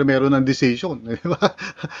sa akin, pero meron ng decision. Di ba?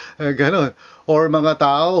 Ganon. Or mga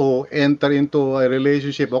tao who enter into a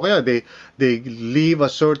relationship, o kaya they leave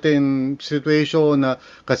a certain situation na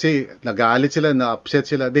kasi nagalit sila, na-upset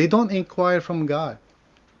sila. They don't inquire from God.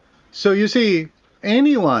 So you see,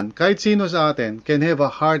 anyone, kahit sino sa atin, can have a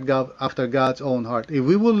heart after God's own heart. If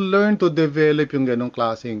we will learn to develop yung ganong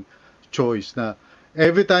klaseng choice na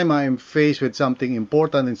every time I am faced with something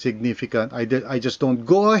important and significant, I just don't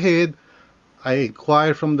go ahead. I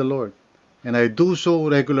inquire from the Lord. And I do so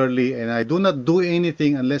regularly, and I do not do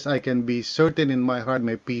anything unless I can be certain in my heart,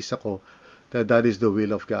 may peace ako, that is the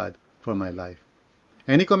will of God for my life.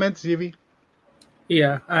 Any comments, GV?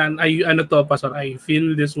 Yeah, and Pastor, I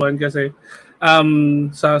feel this one kasi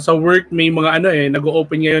sa work may mga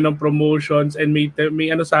nag-o-open ngayon ng promotions, and may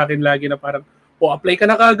sa akin lagi na parang apply ka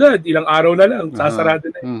na kagad, ilang araw na lang sasarado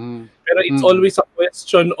na. Pero it's always a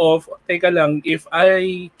question of teka lang, if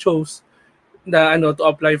I chose na to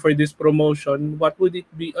apply for this promotion, what would it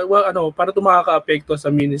be? Para makaka-apekto sa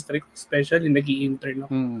ministry, especially nag-i-intern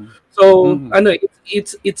ako. So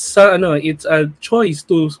it's a choice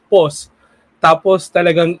to pause. Tapos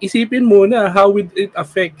talagang isipin muna how would it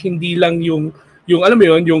affect, hindi lang yung alam mo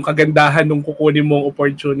yun, yung kagandahan ng kukunin mong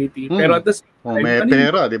opportunity. Pero at the same time, may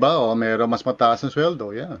pera, di ba? O meron mas mataas ng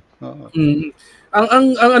sweldo, yeah.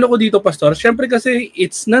 Ang ko dito, Pastor, syempre kasi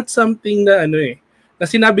it's not something na na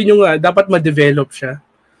sinabi nyo nga, dapat ma-develop siya.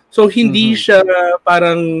 So hindi siya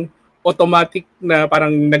parang automatic na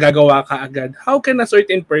parang nagagawa ka agad. How can a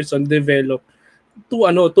certain person develop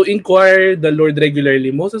to inquire the Lord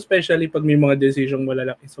regularly, most especially pag may mga decision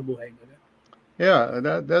malalaki sa buhay nila? Yeah,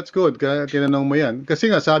 that's good. Tinanong mo yan. Kasi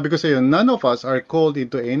nga, sabi ko sa iyo, none of us are called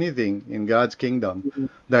into anything in God's kingdom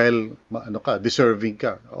dahil deserving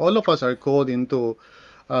ka. All of us are called into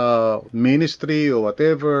ministry or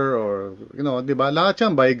whatever, or di ba? Lahat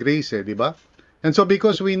yan by grace, di ba? And so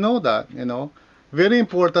because we know that, very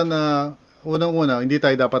important na unang-una, hindi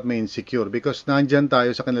tayo dapat may insecure because nandyan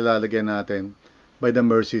tayo sa kanilalagyan natin by the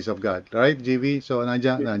mercies of God. Right, GV? So,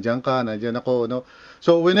 nandyan ka, nandyan ako, no?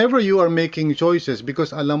 So, whenever you are making choices,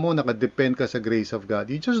 because alam mo, nakadepend ka sa grace of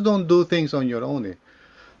God, you just don't do things on your own, eh.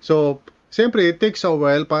 So, siyempre, it takes a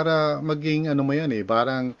while para maging,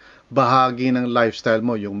 parang bahagi ng lifestyle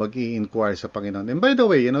mo, yung mag-i-inquire sa Panginoon. And by the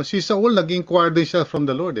way, si Saul, nag-inquire din siya from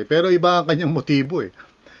the Lord, eh. Pero iba ang kanyang motibo, eh.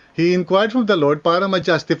 He inquired from the Lord para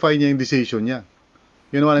ma-justify niya yung decision niya.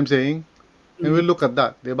 You know what I'm saying? And we'll look at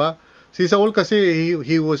that, di ba? Si Saul kasi,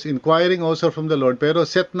 he was inquiring also from the Lord, pero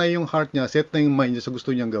set na yung heart niya, set na yung mind niya sa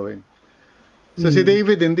gusto niyang gawin. So si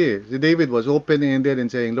David hindi. Si David was open-ended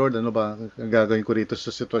and saying, Lord, ano ba ang gagawin ko rito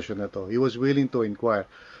sa sitwasyon na to? He was willing to inquire.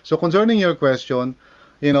 So concerning your question,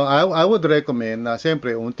 I would recommend na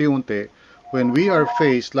siyempre, unti-unti, when we are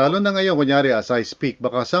faced, lalo na ngayon, kunyari as I speak,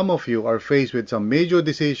 baka some of you are faced with some major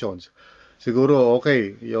decisions. Siguro,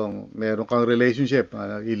 okay, yung meron kang relationship,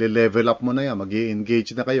 ile-level up mo na yan,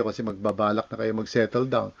 mag-i-engage na kayo kasi magbabalak na kayo mag-settle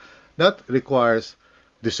down. That requires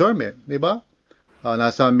discernment, di ba?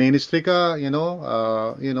 Nasa ministry ka,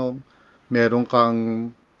 meron kang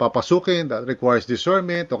papasukin, that requires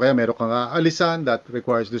discernment, o kaya meron kang aalisan, that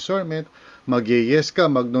requires discernment, mag-yes ka,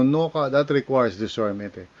 mag-no ka, that requires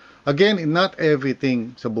discernment. Again, not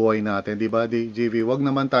everything sa buhay natin, di ba, JV? Wag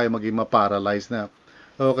naman tayo maging ma-paralyze na,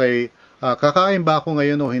 okay, kakain ba ako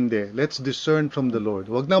ngayon o hindi? Let's discern from the Lord.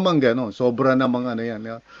 Wag naman gano'n. Sobra namang ano yan.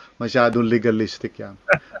 Masyadong legalistic yan.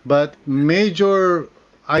 But major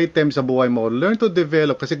item sa buhay mo, learn to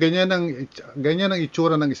develop. Kasi ganyan ang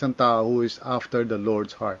itsura ng isang tao who is after the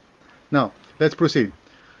Lord's heart. Now, let's proceed.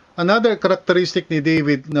 Another characteristic ni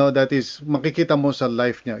David, no, that is makikita mo sa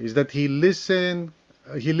life niya is that he listens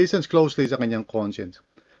closely sa kanyang conscience.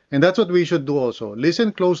 And that's what we should do also.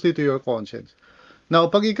 Listen closely to your conscience. Now,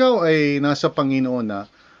 pag ikaw ay nasa Panginoon na,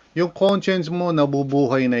 yung conscience mo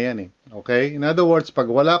nabubuhay na yan eh. Okay? In other words,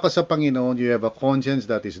 pag wala ka sa Panginoon, you have a conscience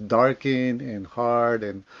that is darkened and hard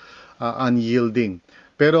and unyielding.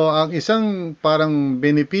 Pero ang isang parang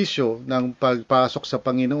benepisyo ng pagpasok sa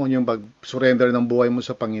Panginoon, yung pag-surrender ng buhay mo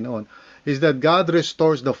sa Panginoon, is that God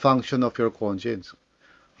restores the function of your conscience.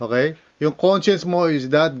 Okay? Yung conscience mo is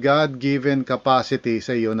that God-given capacity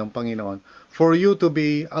sa iyo ng Panginoon for you to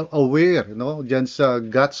be aware, no? Diyan sa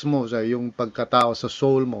guts mo, sa yung pagkatao, sa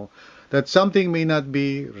soul mo, that something may not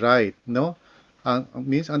be right, no?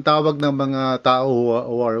 Means, ang tawag ng mga tao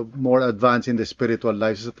who are more advanced in the spiritual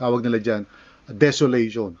life, tawag nila dyan,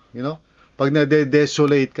 desolation, you know? Pag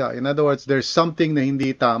na-desolate ka, in other words, there's something na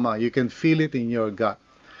hindi tama. You can feel it in your gut.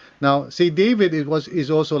 Now, see, David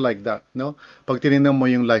is also like that, no? Pag tinignan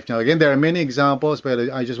mo yung life niya. Again, there are many examples,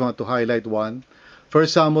 but I just want to highlight one. 1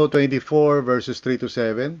 Samuel 24, verses 3 to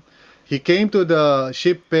 7. He came to the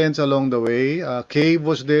sheep pens along the way. A cave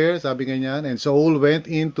was there, sabi ganyan, and Saul went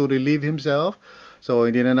in to relieve himself. So,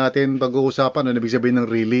 hindi na natin pag-uusapan ano ibig sabihin ng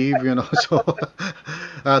relieve, you know. So,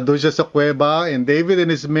 doon siya sa kuweba, and David and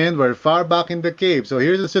his men were far back in the cave. So,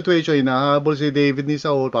 here's the situation. Hinahabol si David ni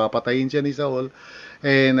Saul, papatayin siya ni Saul.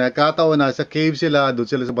 And kataon na sa cave sila, doon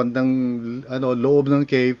sila sa bandang loob ng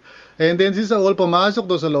cave. And then si Saul pumasok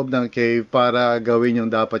doon sa loob ng cave para gawin yung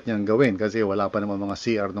dapat niyang gawin kasi wala pa naman mga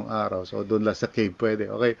CR nung araw. So doon lang sa cave pwede.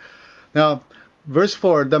 Okay. Now, verse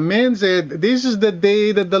 4, the men said, "This is the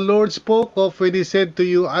day that the Lord spoke of when He said to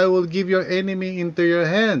you, I will give your enemy into your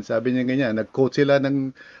hands." Sabi niya ganyan, nag-quote sila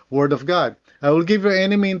ng Word of God. "I will give your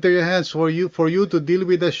enemy into your hands for you to deal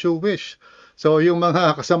with as you wish." So yung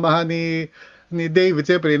mga kasamahan ni David,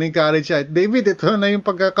 siyempre, in-encourage siya. David, ito na yung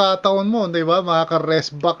pagkakataon mo, di ba?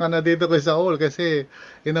 Makaka-rest back ka na dito kay Saul kasi,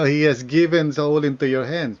 he has given Saul into your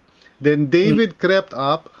hands. Then David crept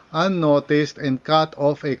up, unnoticed, and cut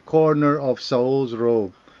off a corner of Saul's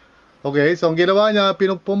robe. Okay, so ang ginawa niya,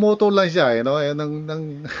 pumutol lang siya,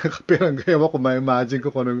 pero kaya mo kung ma-imagine ko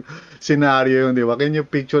kung anong scenario yun, di ba? Can you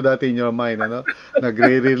picture that in your mind,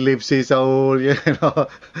 Nagre-relieve si Saul,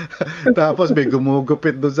 Tapos may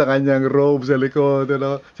gumugupit doon sa kanyang robe sa likod,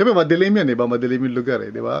 Siyempre, madilim yan, di ba? Madilim yung lugar,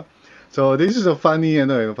 di ba? So, this is a funny,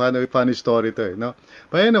 funny story to,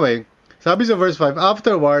 But anyway, sabi sa verse 5,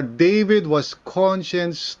 afterward, David was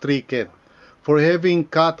conscience-stricken for having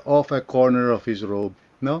cut off a corner of his robe,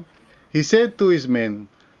 He said to his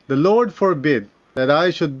men, "The Lord forbid that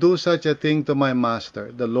I should do such a thing to my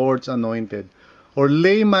master, the Lord's anointed, or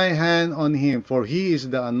lay my hand on him, for he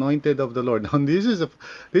is the anointed of the Lord." Now, this is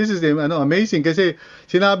amazing kasi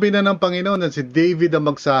sinabi na ng Panginoon na si David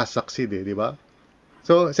ang magsasaksi, di ba?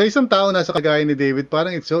 So, sa isang tao na sa kagaya ni David,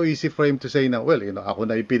 parang it's so easy for him to say na, well, ako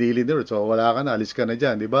na ipinili ni Lord, so wala ka na, alis ka na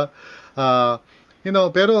dyan, di ba?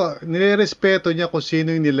 Pero nirerespeto niya kung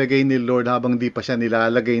sino yung nilagay ni Lord habang di pa siya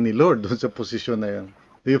nilalagay ni Lord doon sa posisyon na yun.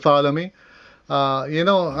 Do you follow me?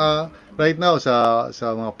 Right now sa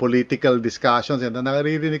mga political discussions,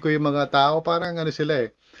 naririnig ko yung mga tao, parang sila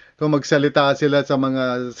kung magsalita sila sa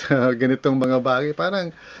ganitong mga bagay,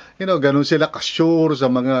 parang, ganun sila ka-sure sa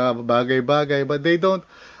mga bagay-bagay, but they don't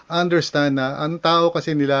understand na ang tao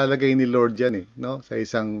kasi nilalagay ni Lord yan sa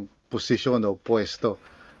isang posisyon o pwesto.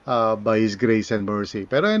 By His grace and mercy.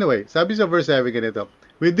 Pero anyway, sabi sa verse 7 ganito,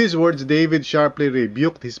 with these words, David sharply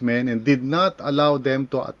rebuked his men and did not allow them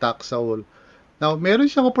to attack Saul. Now, meron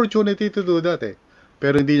siyang opportunity to do that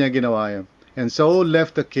pero hindi niya ginawa yun. And Saul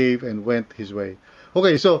left the cave and went his way.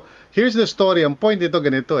 Okay, so here's the story. Ang point dito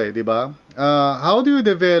ganito di ba? How do you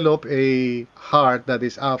develop a heart that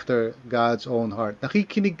is after God's own heart?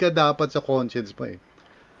 Nakikinig ka dapat sa conscience mo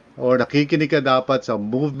or nakikinig ka dapat sa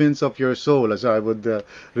movements of your soul, as I would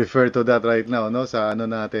refer to that right now, sa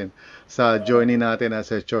sa journey natin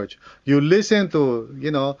as a church. You listen to,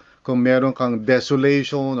 kung meron kang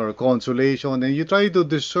desolation or consolation, and you try to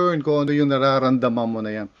discern kung ano yung nararamdaman mo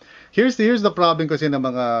na yan. Here's the problem kasi ng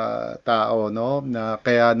mga tao, na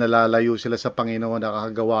kaya nalalayo sila sa Panginoon,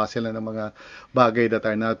 nakakagawa sila ng mga bagay that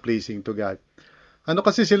are not pleasing to God.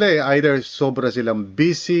 Kasi sila either sobra silang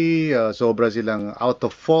busy, sobra silang out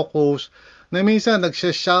of focus, na minsan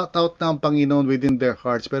nagsha-shout out na ang Panginoon within their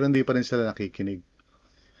hearts pero hindi pa rin sila nakikinig.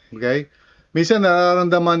 Okay? Minsan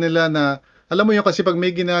nararamdaman nila na, alam mo yun kasi pag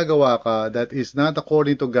may ginagawa ka that is not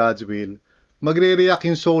according to God's will, magre-react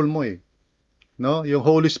yung soul mo eh. No? Yung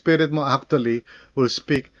Holy Spirit mo actually will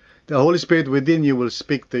speak. The Holy Spirit within you will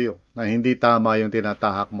speak to you na hindi tama yung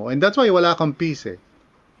tinatahak mo. And that's why wala kang peace eh.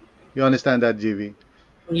 You understand that, GV?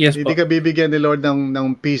 Yes Hindi po. ka bibigyan ni Lord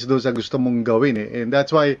ng peace doon sa gusto mong gawin eh. And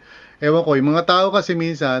that's why, ewan ko, yung mga tao kasi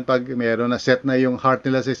minsan, pag meron na set na yung heart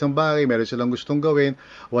nila sa isang bagay, meron silang gustong gawin,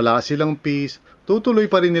 wala silang peace, tutuloy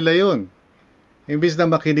pa rin nila yun. Imbis na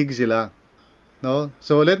makinig sila. No?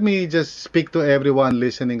 So let me just speak to everyone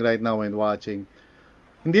listening right now and watching.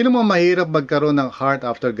 Hindi naman mahirap magkaroon ng heart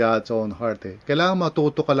after God's own heart eh. Kailangan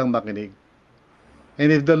matuto ka lang makinig. And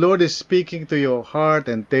if the Lord is speaking to your heart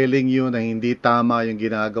and telling you na hindi tama yung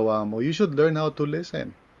ginagawa mo, you should learn how to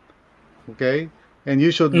listen. Okay? And you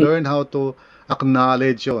should learn how to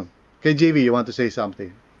acknowledge yun. Kay JV, you want to say something?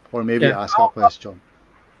 Or maybe ask a question.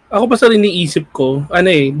 Ako pa sa iniisip ko,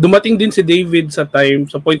 dumating din si David sa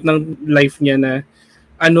point ng life niya na,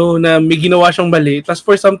 na may ginawa siyang mali, tapos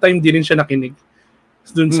for some time din rin siya nakinig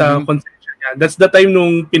dun sa conscience niya. That's the time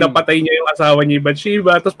nung pinapatay niya yung asawa niya,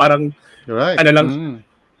 Bathsheba, tapos parang, right.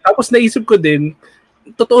 Tapos naisip ko din,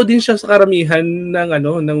 totoo din siya sa karamihan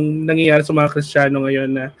ng nangyayari sa mga Kristiyano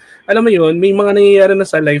ngayon na, alam mo yun, may mga nangyayari na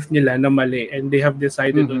sa life nila na mali and they have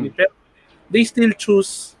decided on it. Pero they still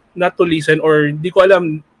choose not to listen or di ko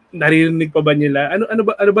alam, naririnig pa ba nila? Ano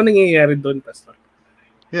ba nangyayari doon, Pastor?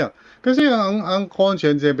 Yeah. Kasi ang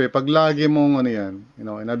conscience, siyempre, pag lagi mong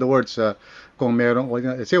in other words, kung meron,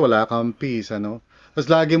 kasi wala kang peace, tapos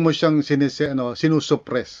lagi mo siyang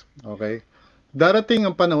sinusuppress, okay? Darating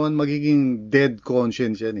ang panahon, magiging dead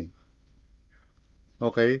conscience yan eh.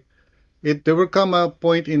 Okay? There will come a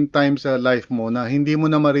point in time sa life mo na hindi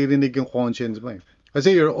mo na maririnig yung conscience mo eh.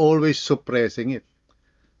 Kasi you're always suppressing it.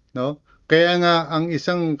 No? Kaya nga, ang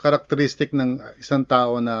isang characteristic ng isang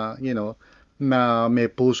tao na, na may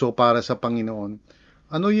puso para sa Panginoon,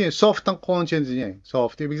 soft ang conscience niya eh.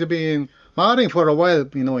 Soft. Ibig sabihin, maaaring for a while,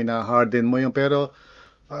 ina-harden mo yung, pero,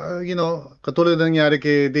 katulad ng nangyari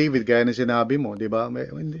kay David, gaya na sinabi mo, di ba?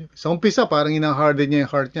 Sa umpisa, parang ina-harden niya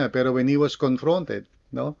yung heart niya, pero when he was confronted,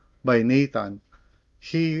 by Nathan,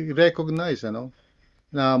 he recognized,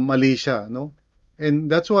 na mali siya,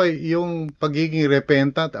 And that's why yung pagiging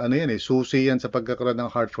repentant, susi yan sa pagkakaroon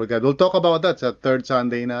ng heart for God. We'll talk about that sa third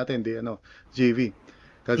Sunday natin, GV.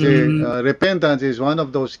 Kasi repentance is one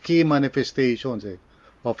of those key manifestations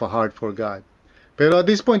of a heart for God. Pero at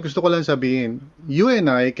this point, gusto ko lang sabihin, you and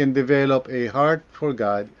I can develop a heart for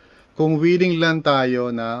God kung willing lang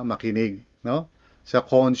tayo na makinig, sa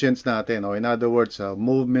conscience natin, in other words, sa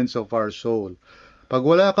movements of our soul. Pag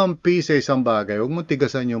wala kang peace sa isang bagay, huwag mo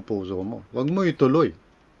tigasan yung puso mo. Huwag mo ituloy.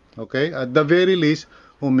 Okay? At the very least,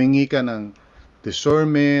 humingi ka ng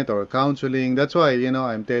discernment or counseling. That's why,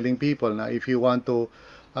 I'm telling people na if you want to,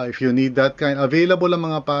 if you need that kind, available ang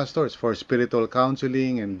mga pastors for spiritual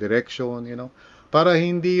counseling and direction, para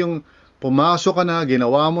hindi yung pumasok ka na,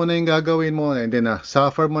 ginawa mo na yung gagawin mo, and then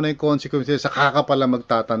suffer mo na yung consequences, saka ka pala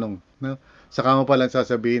magtatanong. Saka mo pala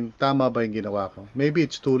sasabihin, tama ba yung ginawa ko? Maybe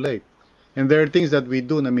it's too late. And there are things that we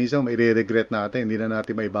do na minsan may re-regret natin, hindi na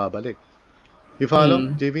natin may babalik. You follow,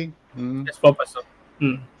 JV? Yes po, Pastor.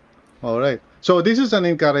 Alright. So this is an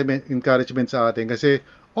encouragement sa atin kasi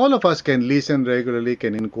all of us can listen regularly,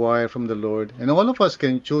 can inquire from the Lord, and all of us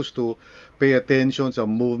can choose to pay attention sa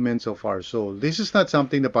movements of our soul. This is not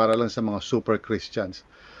something na para lang sa mga super Christians.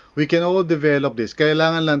 We can all develop this.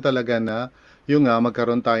 Kailangan lang talaga na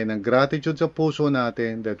magkaroon tayo ng gratitude sa puso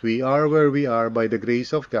natin that we are where we are by the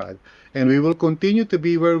grace of God, and we will continue to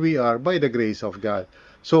be where we are by the grace of God.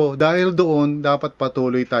 So, dahil doon, dapat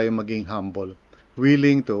patuloy tayong maging humble,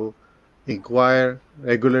 willing to inquire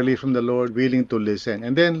regularly from the Lord, willing to listen.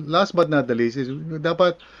 And then, last but not the least, is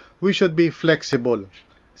dapat we should be flexible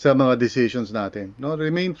sa mga decisions natin.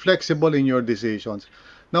 Remain flexible in your decisions.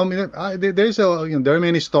 Now, there are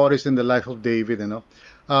many stories in the life of David,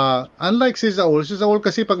 unlike si Saul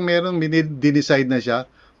kasi pag meron dinecide na siya,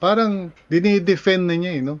 parang dinidefend na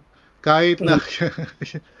niya, kahit na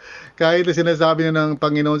kahit na sinasabi na ng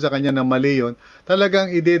Panginoon sa kanya na mali yun, talagang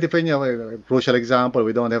i-defend niya. Crucial example,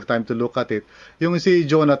 we don't have time to look at it. Yung si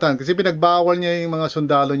Jonathan, kasi pinagbawal niya yung mga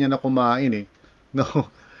sundalo niya na kumain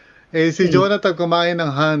si Jonathan kumain ng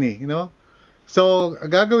honey, So,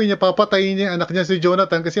 gagawin niya, papatayin niya yung anak niya si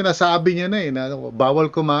Jonathan kasi nasabi niya na na bawal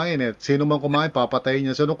kumain Sino man kumain, papatayin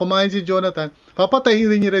niya. So, nung kumain si Jonathan, papatayin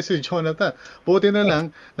din niya rin si Jonathan. Buti na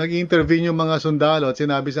lang, nag-intervene yung mga sundalo at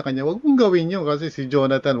sinabi sa kanya, wag mong gawin yun kasi si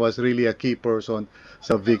Jonathan was really a key person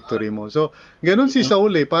sa victory mo. So, ganun si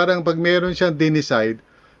Saul parang pag meron siyang dinecide,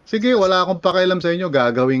 sige, wala akong pakialam sa inyo,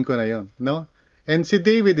 gagawin ko na yun. No? And si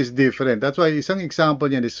David is different. That's why isang example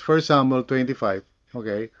niyan is 1 Samuel 25.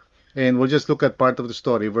 Okay? And we'll just look at part of the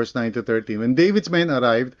story, verse 9 to 13. When David's men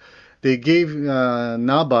arrived, they gave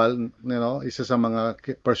Nabal, isa sa mga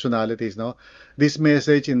personalities, this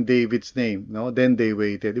message in David's name. Then they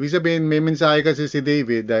waited. Ibig sabihin, may mensahe kasi si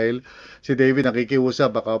David dahil si David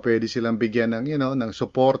nakikiusap, baka pwede silang bigyan ng, ng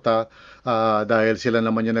suporta dahil sila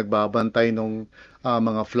naman yung nagbabantay ng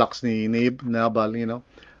mga flocks ni Nabal,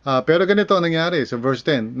 pero ganito ang nangyari sa verse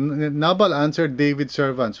 10. Nabal answered David's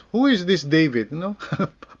servants, "Who is this David?"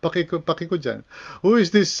 Pakiko dyan. "Who is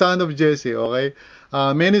this son of Jesse?" Okay?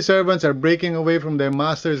 Many servants are breaking away from their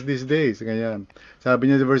masters these days. Ganyan. Sabi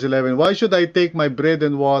niya sa verse 11, "Why should I take my bread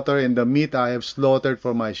and water and the meat I have slaughtered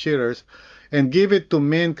for my shearers and give it to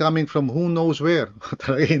men coming from who knows where?"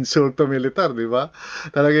 Talaga insulto militar, di ba?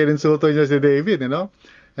 Talaga insulto niya si David,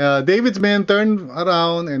 David's men turned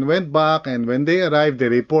around and went back, and when they arrived, they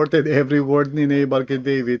reported every word ni Nabal kay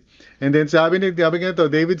David. And then sabi nito,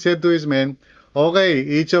 David said to his men, "Okay,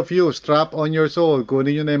 each of you, strap on your sword.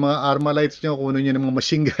 Kunin nyo na yung mga armalites nyo, kunin nyo na yung mga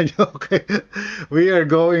machine gun nyo, okay? We are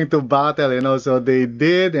going to battle, So they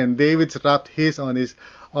did, and David strapped his on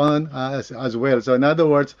as well. So in other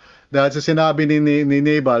words, dahil sa sinabi ni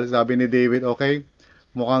Nabal, sabi ni David, okay,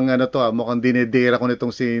 mukhang mukhang dinedera ko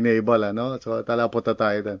nitong si Nabal, So talapot na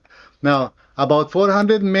tayo doon. Now, about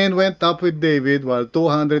 400 men went up with David while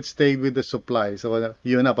 200 stayed with the supply. So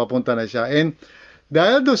yun na, papunta na siya. And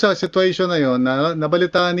dahil doon sa situation na yun,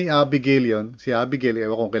 nabalitaan ni Abigail yun. Si Abigail,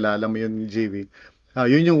 ewan kung kilala mo yun, GV.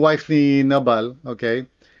 Yun yung wife ni Nabal, okay?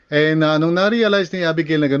 And nung na-realize ni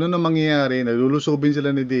Abigail na ganun ang mangyayari, nalulusobin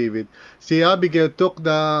sila ni David, si Abigail took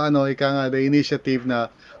the initiative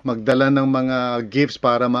na magdala ng mga gifts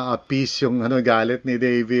para ma-appease yung galit ni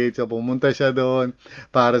David. So pumunta siya doon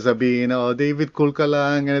para sabihin na, David, cool ka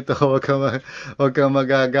lang, ganito, wag ka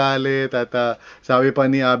magagalit. At sabi pa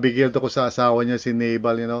ni Abigail to ko sa asawa niya si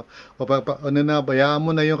Nabal, bayaan mo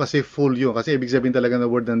na yun kasi full yun. Kasi ibig sabihin talaga ng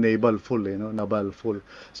word ng Nabal, full, Nabal, full.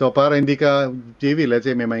 So para hindi ka, JV, let's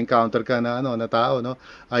say may ma-encounter ka na, na tao,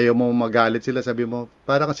 ayaw mo magalit sila, sabi mo,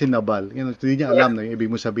 para kasi Nabal. Hindi niya alam na yung ibig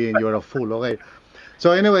mo sabihin, you're a fool, okay?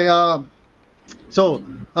 So anyway,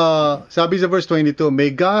 sabi sa verse 22, "May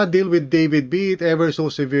God deal with David, be it ever so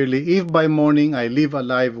severely, if by morning I leave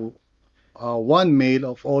alive one male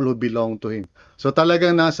of all who belong to him." So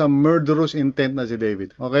talagang nasa murderous intent na si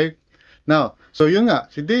David. Okay? Now, so yun nga,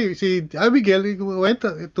 si Abigail went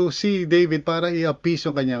to see David para i-appease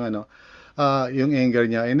yung kanyang yung anger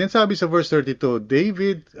niya. And then sabi sa verse 32,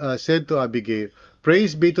 David said to Abigail,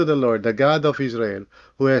 "Praise be to the Lord, the God of Israel,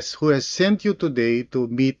 who has sent you today to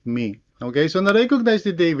meet me." Okay, so na-recognize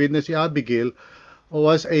ni David na si Abigail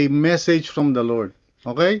was a message from the Lord.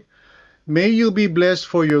 Okay? "May you be blessed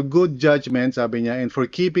for your good judgment," sabi niya, "and for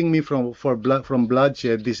keeping me from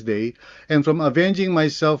bloodshed this day, and from avenging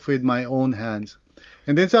myself with my own hands."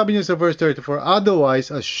 And then sabi niya sa verse 34,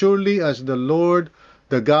 "Otherwise, as surely as the Lord,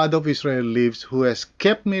 the God of Israel lives, who has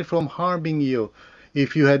kept me from harming you,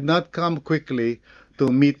 if you had not come quickly to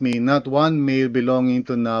meet me, not one male belonging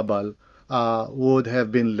to Nabal would have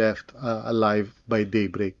been left alive by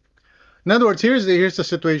daybreak." In other words, here's the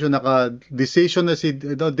situation. Naka-decision na si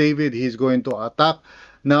David, he's going to attack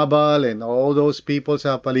Nabal and all those people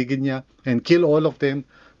sa paligid niya and kill all of them.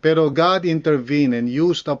 Pero God intervened and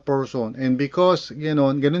used a person. And because,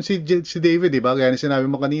 ganun si David, diba? Gaya sinabi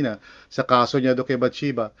mo kanina, sa kaso niya do kay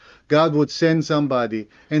Bathsheba, God would send somebody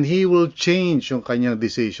and He will change yung kanyang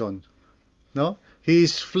decision. No? He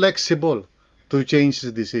is flexible to change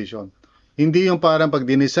his decision. Hindi yung parang pag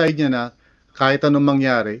dinecide niya na, kahit anong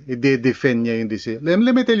mangyari, i-defend niya yung decision. Let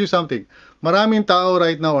me tell you something. Maraming tao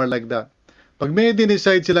right now are like that. Pag may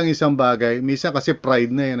dinecide silang isang bagay, minsan kasi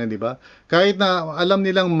pride na yan, di ba? Kahit na alam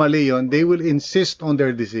nilang mali yun, they will insist on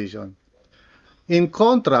their decision. In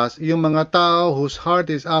contrast, yung mga tao whose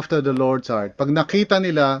heart is after the Lord's heart, pag nakita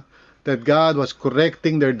nila that God was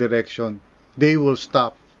correcting their direction, they will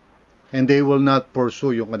stop and they will not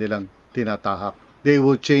pursue yung kanilang tinatahak. They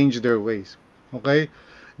will change their ways. Okay?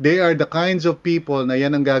 They are the kinds of people na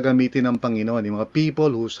yan ang gagamitin ng Panginoon, yung mga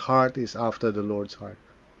people whose heart is after the Lord's heart.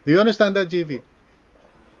 Do you understand that, GV?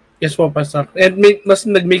 Yes po, Pastor. And mas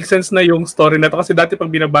nag-make sense na yung story na to kasi dati pag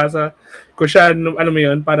binabasa ko siya, ano mo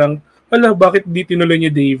yun, parang wala, bakit di tinuloy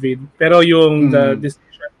niya David? Pero yung the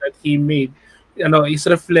decision that he made, is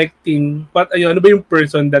reflecting ano ba yung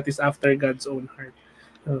person that is after God's own heart.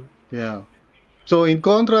 Yeah. So in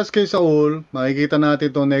contrast kay Saul, makikita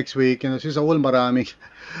natin to next week, si Saul marami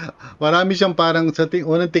siyang parang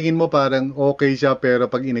unang tingin mo parang okay siya, pero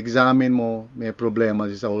pag in-examine mo, may problema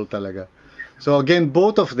si Saul talaga. So again,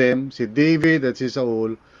 both of them, si David at si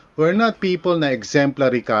Saul, were not people na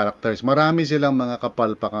exemplary characters. Marami silang mga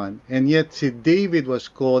kapalpakan. And yet si David was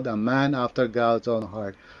called a man after God's own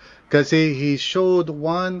heart. Kasi he showed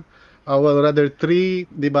three,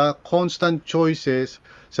 di ba, constant choices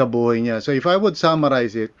sa buhay niya. So if I would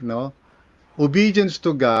summarize it, obedience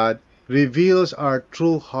to God reveals our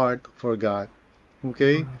true heart for God.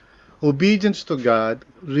 Okay? Obedience to God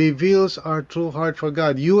reveals our true heart for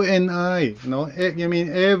God. You and I mean,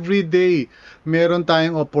 every day, meron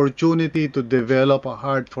tayong opportunity to develop a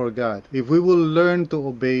heart for God. If we will learn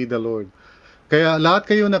to obey the Lord. Kaya lahat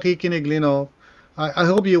kayo nakikinig, I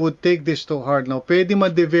hope you would take this to heart. Pwede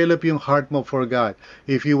ma-develop yung heart mo for God.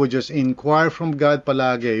 If you would just inquire from God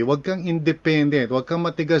palagi. Huwag kang independent. Huwag kang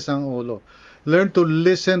matigas ang ulo. Learn to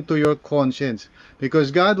listen to your conscience.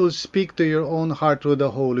 Because God will speak to your own heart through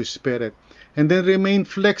the Holy Spirit. And then remain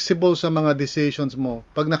flexible sa mga decisions mo.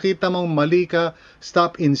 Pag nakita mong mali ka,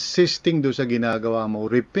 stop insisting do sa ginagawa mo.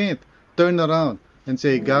 Repent. Turn around. And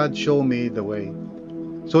say, God, show me the way.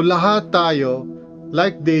 So lahat tayo,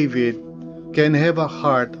 like David, can have a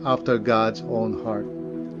heart after God's own heart.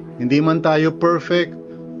 Hindi man tayo perfect,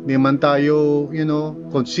 hindi man tayo,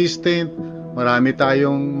 consistent, marami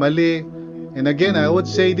tayong mali. And again, I would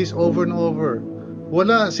say this over and over.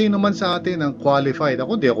 Wala sino man sa atin ang qualified.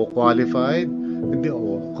 Ako, di ako qualified. Hindi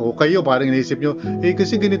ako. Kayo, parang inisip nyo,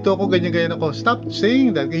 kasi ganito ako, ganyan ako. Stop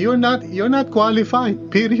saying that. You're not qualified.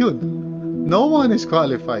 Period. No one is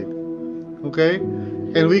qualified. Okay?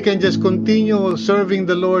 And we can just continue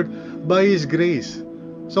serving the Lord by His grace.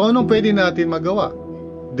 So anong pwede natin magawa?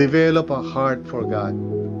 Develop a heart for God.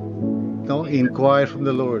 Inquire from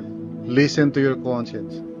the Lord. Listen to your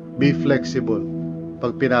conscience. Be flexible.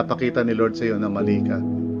 Pag pinapakita ni Lord sa iyo na mali ka.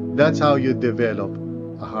 That's how you develop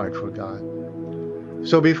a heart for God.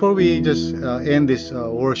 So before we just end this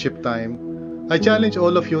worship time, I challenge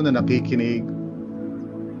all of you na nakikinig.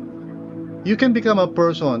 You can become a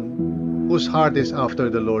person whose heart is after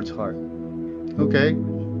the Lord's heart. Okay?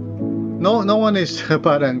 No one is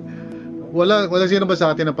parang wala sino ba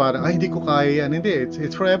sa atin na parang hindi ko kaya yan. Hindi,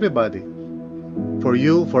 it's for everybody. For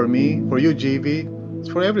you, for me, for you GV, it's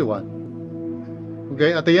for everyone.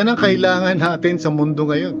 Okay? At yan ang kailangan natin sa mundo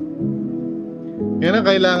ngayon. Yan ang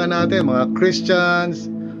kailangan natin, mga Christians,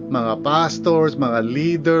 mga pastors, mga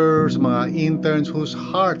leaders, mga interns whose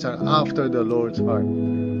hearts are after the Lord's heart.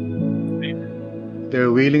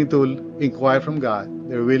 They're willing to inquire from God.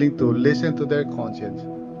 They're willing to listen to their conscience.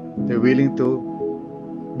 They're willing to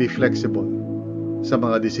be flexible sa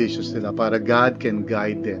mga decisions nila para God can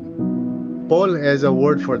guide them. Paul has a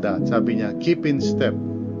word for that. Sabi niya, keep in step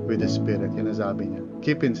with the Spirit. Yun ang sabi niya.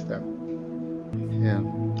 Keep in step. Yeah,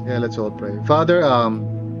 let's all pray. Father,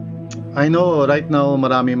 I know right now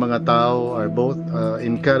marami mga tao are both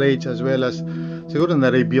encouraged as well as siguro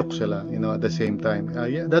na-rebuke sila, at the same time.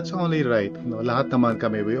 Yeah, that's only right. Lahat naman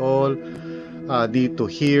kami, we all need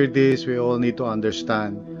to hear this. We all need to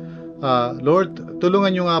understand. Lord,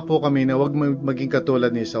 tulungan niyo nga po kami na wag maging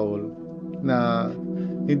katulad ni Saul na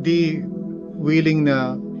hindi willing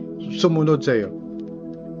na sumunod sa iyo.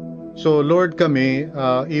 So Lord, kami,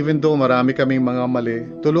 even though marami kaming mga mali,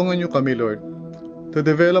 tulungan niyo kami, Lord, to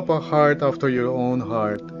develop a heart after your own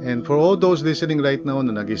heart. And for all those listening right now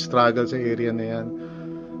na nag-struggle sa area na yan,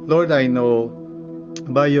 Lord, I know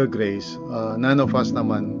by your grace, none of us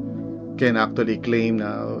naman can actually claim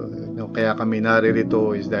na kaya kami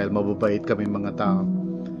naririto is dahil mababait kami mga tao.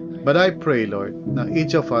 But I pray, Lord, na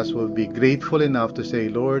each of us will be grateful enough to say,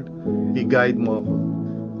 Lord, i-guide mo ako.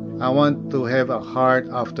 I want to have a heart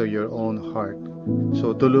after your own heart.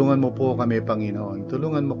 So tulungan mo po kami, Panginoon.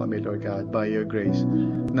 Tulungan mo kami, Lord God, by your grace,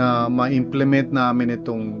 na ma-implement namin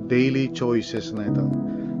itong daily choices na ito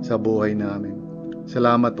sa buhay namin.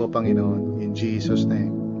 Salamat po, Panginoon. In Jesus'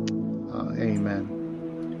 name, amen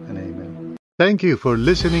and amen. Thank you for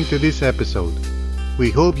listening to this episode.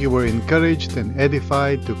 We hope you were encouraged and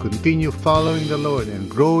edified to continue following the Lord and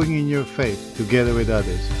growing in your faith together with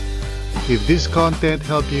others. If this content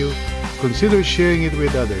helped you, consider sharing it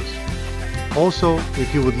with others. Also,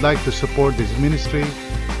 if you would like to support this ministry,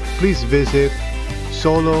 please visit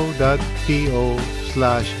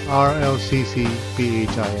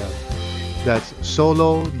solo.to/rlccphil. That's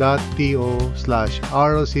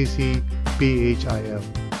solo.to/rlccphil.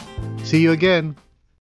 See you again.